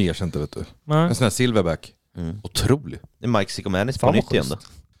seg. De ger sig inte, vet du. Nej. En sån här silverback. Otrolig. Det är Mike Sikomanis på nytt igen då.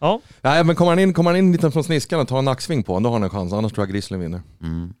 Ja. Nej, men kommer han in lite från sniskan och tar en nacksving på, då har han en chans. Annars tror jag grizzlyn vinner.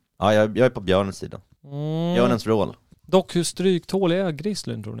 Ja, jag är på björnens sida. Björnens roll. Dock, hur stryktålig är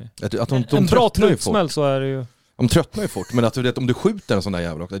grizzlyn, tror ni? Att de en bra trutsmäll så är det ju... De tröttnar ju fort, men att du vet, om du skjuter en sån där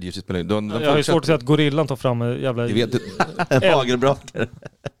jävla också, jag har ju svårt att säga att gorillan tar fram en jävla... En hagelbrakare.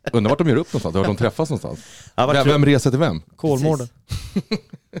 Undrar vart de gör upp någonstans, vart de träffas någonstans. Ja, vem reser till vem? Kolmården.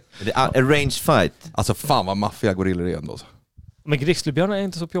 Det är arranged fight. Alltså fan vad maffiga gorillor är ändå. Men grizzlybjörnar är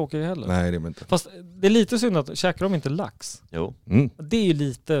inte så pjåkiga heller. Nej, det är inte. Fast det är lite synd att käkar de inte lax. Jo. Det är ju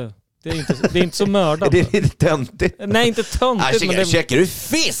lite... Det är inte så mördande. Det är lite töntigt. Nej, inte töntigt. Men käkar du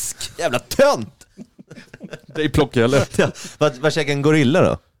fisk? Jävla tönt! Det är plockar lätt. Vad käkar en gorilla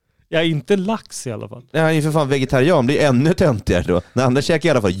då? Ja, inte lax i alla fall. Ja, han är ju för fan vegetarian. Det är ännu töntigare då. När andra käkar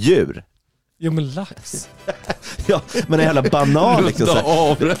i alla fall djur. Jo, men lax. Ja, men en jävla banan liksom.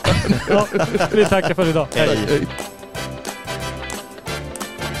 Ja, vi tackar för idag. Hej.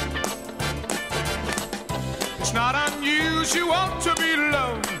 It's not unusual to be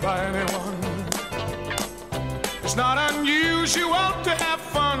loved by anyone. It's not unusual to have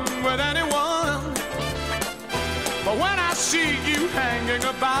fun with anyone. But when I see you hanging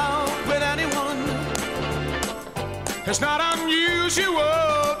about with anyone, it's not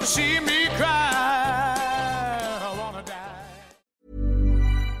unusual to see me cry. I wanna die.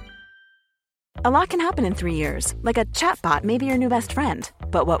 A lot can happen in 3 years, like a chatbot may be your new best friend.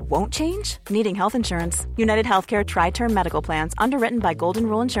 But what won't change? Needing health insurance. United Healthcare Tri-Term Medical Plans, underwritten by Golden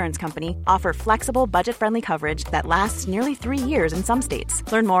Rule Insurance Company, offer flexible, budget-friendly coverage that lasts nearly 3 years in some states.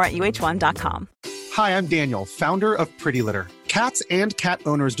 Learn more at uh1.com. Hi, I'm Daniel, founder of Pretty Litter. Cats and cat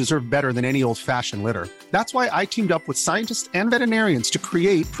owners deserve better than any old-fashioned litter. That's why I teamed up with scientists and veterinarians to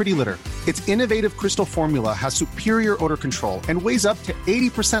create Pretty Litter. Its innovative crystal formula has superior odor control and weighs up to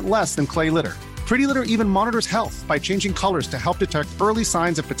 80% less than clay litter. Pretty Litter even monitors health by changing colors to help detect early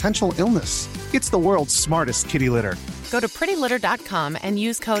signs of potential illness. It's the world's smartest kitty litter. Go to prettylitter.com and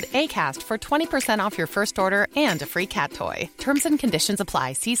use code ACAST for 20% off your first order and a free cat toy. Terms and conditions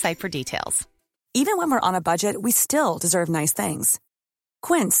apply. See site for details. Even when we're on a budget, we still deserve nice things.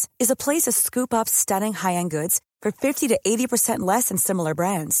 Quince is a place to scoop up stunning high-end goods for 50 to 80% less than similar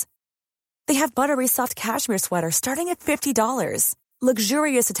brands. They have buttery soft cashmere sweaters starting at $50,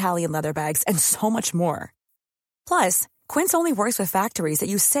 luxurious Italian leather bags, and so much more. Plus, Quince only works with factories that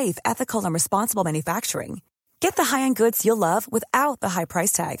use safe, ethical, and responsible manufacturing. Get the high-end goods you'll love without the high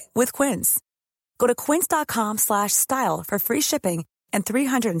price tag with Quince. Go to quince.com/style for free shipping and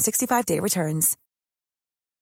 365-day returns.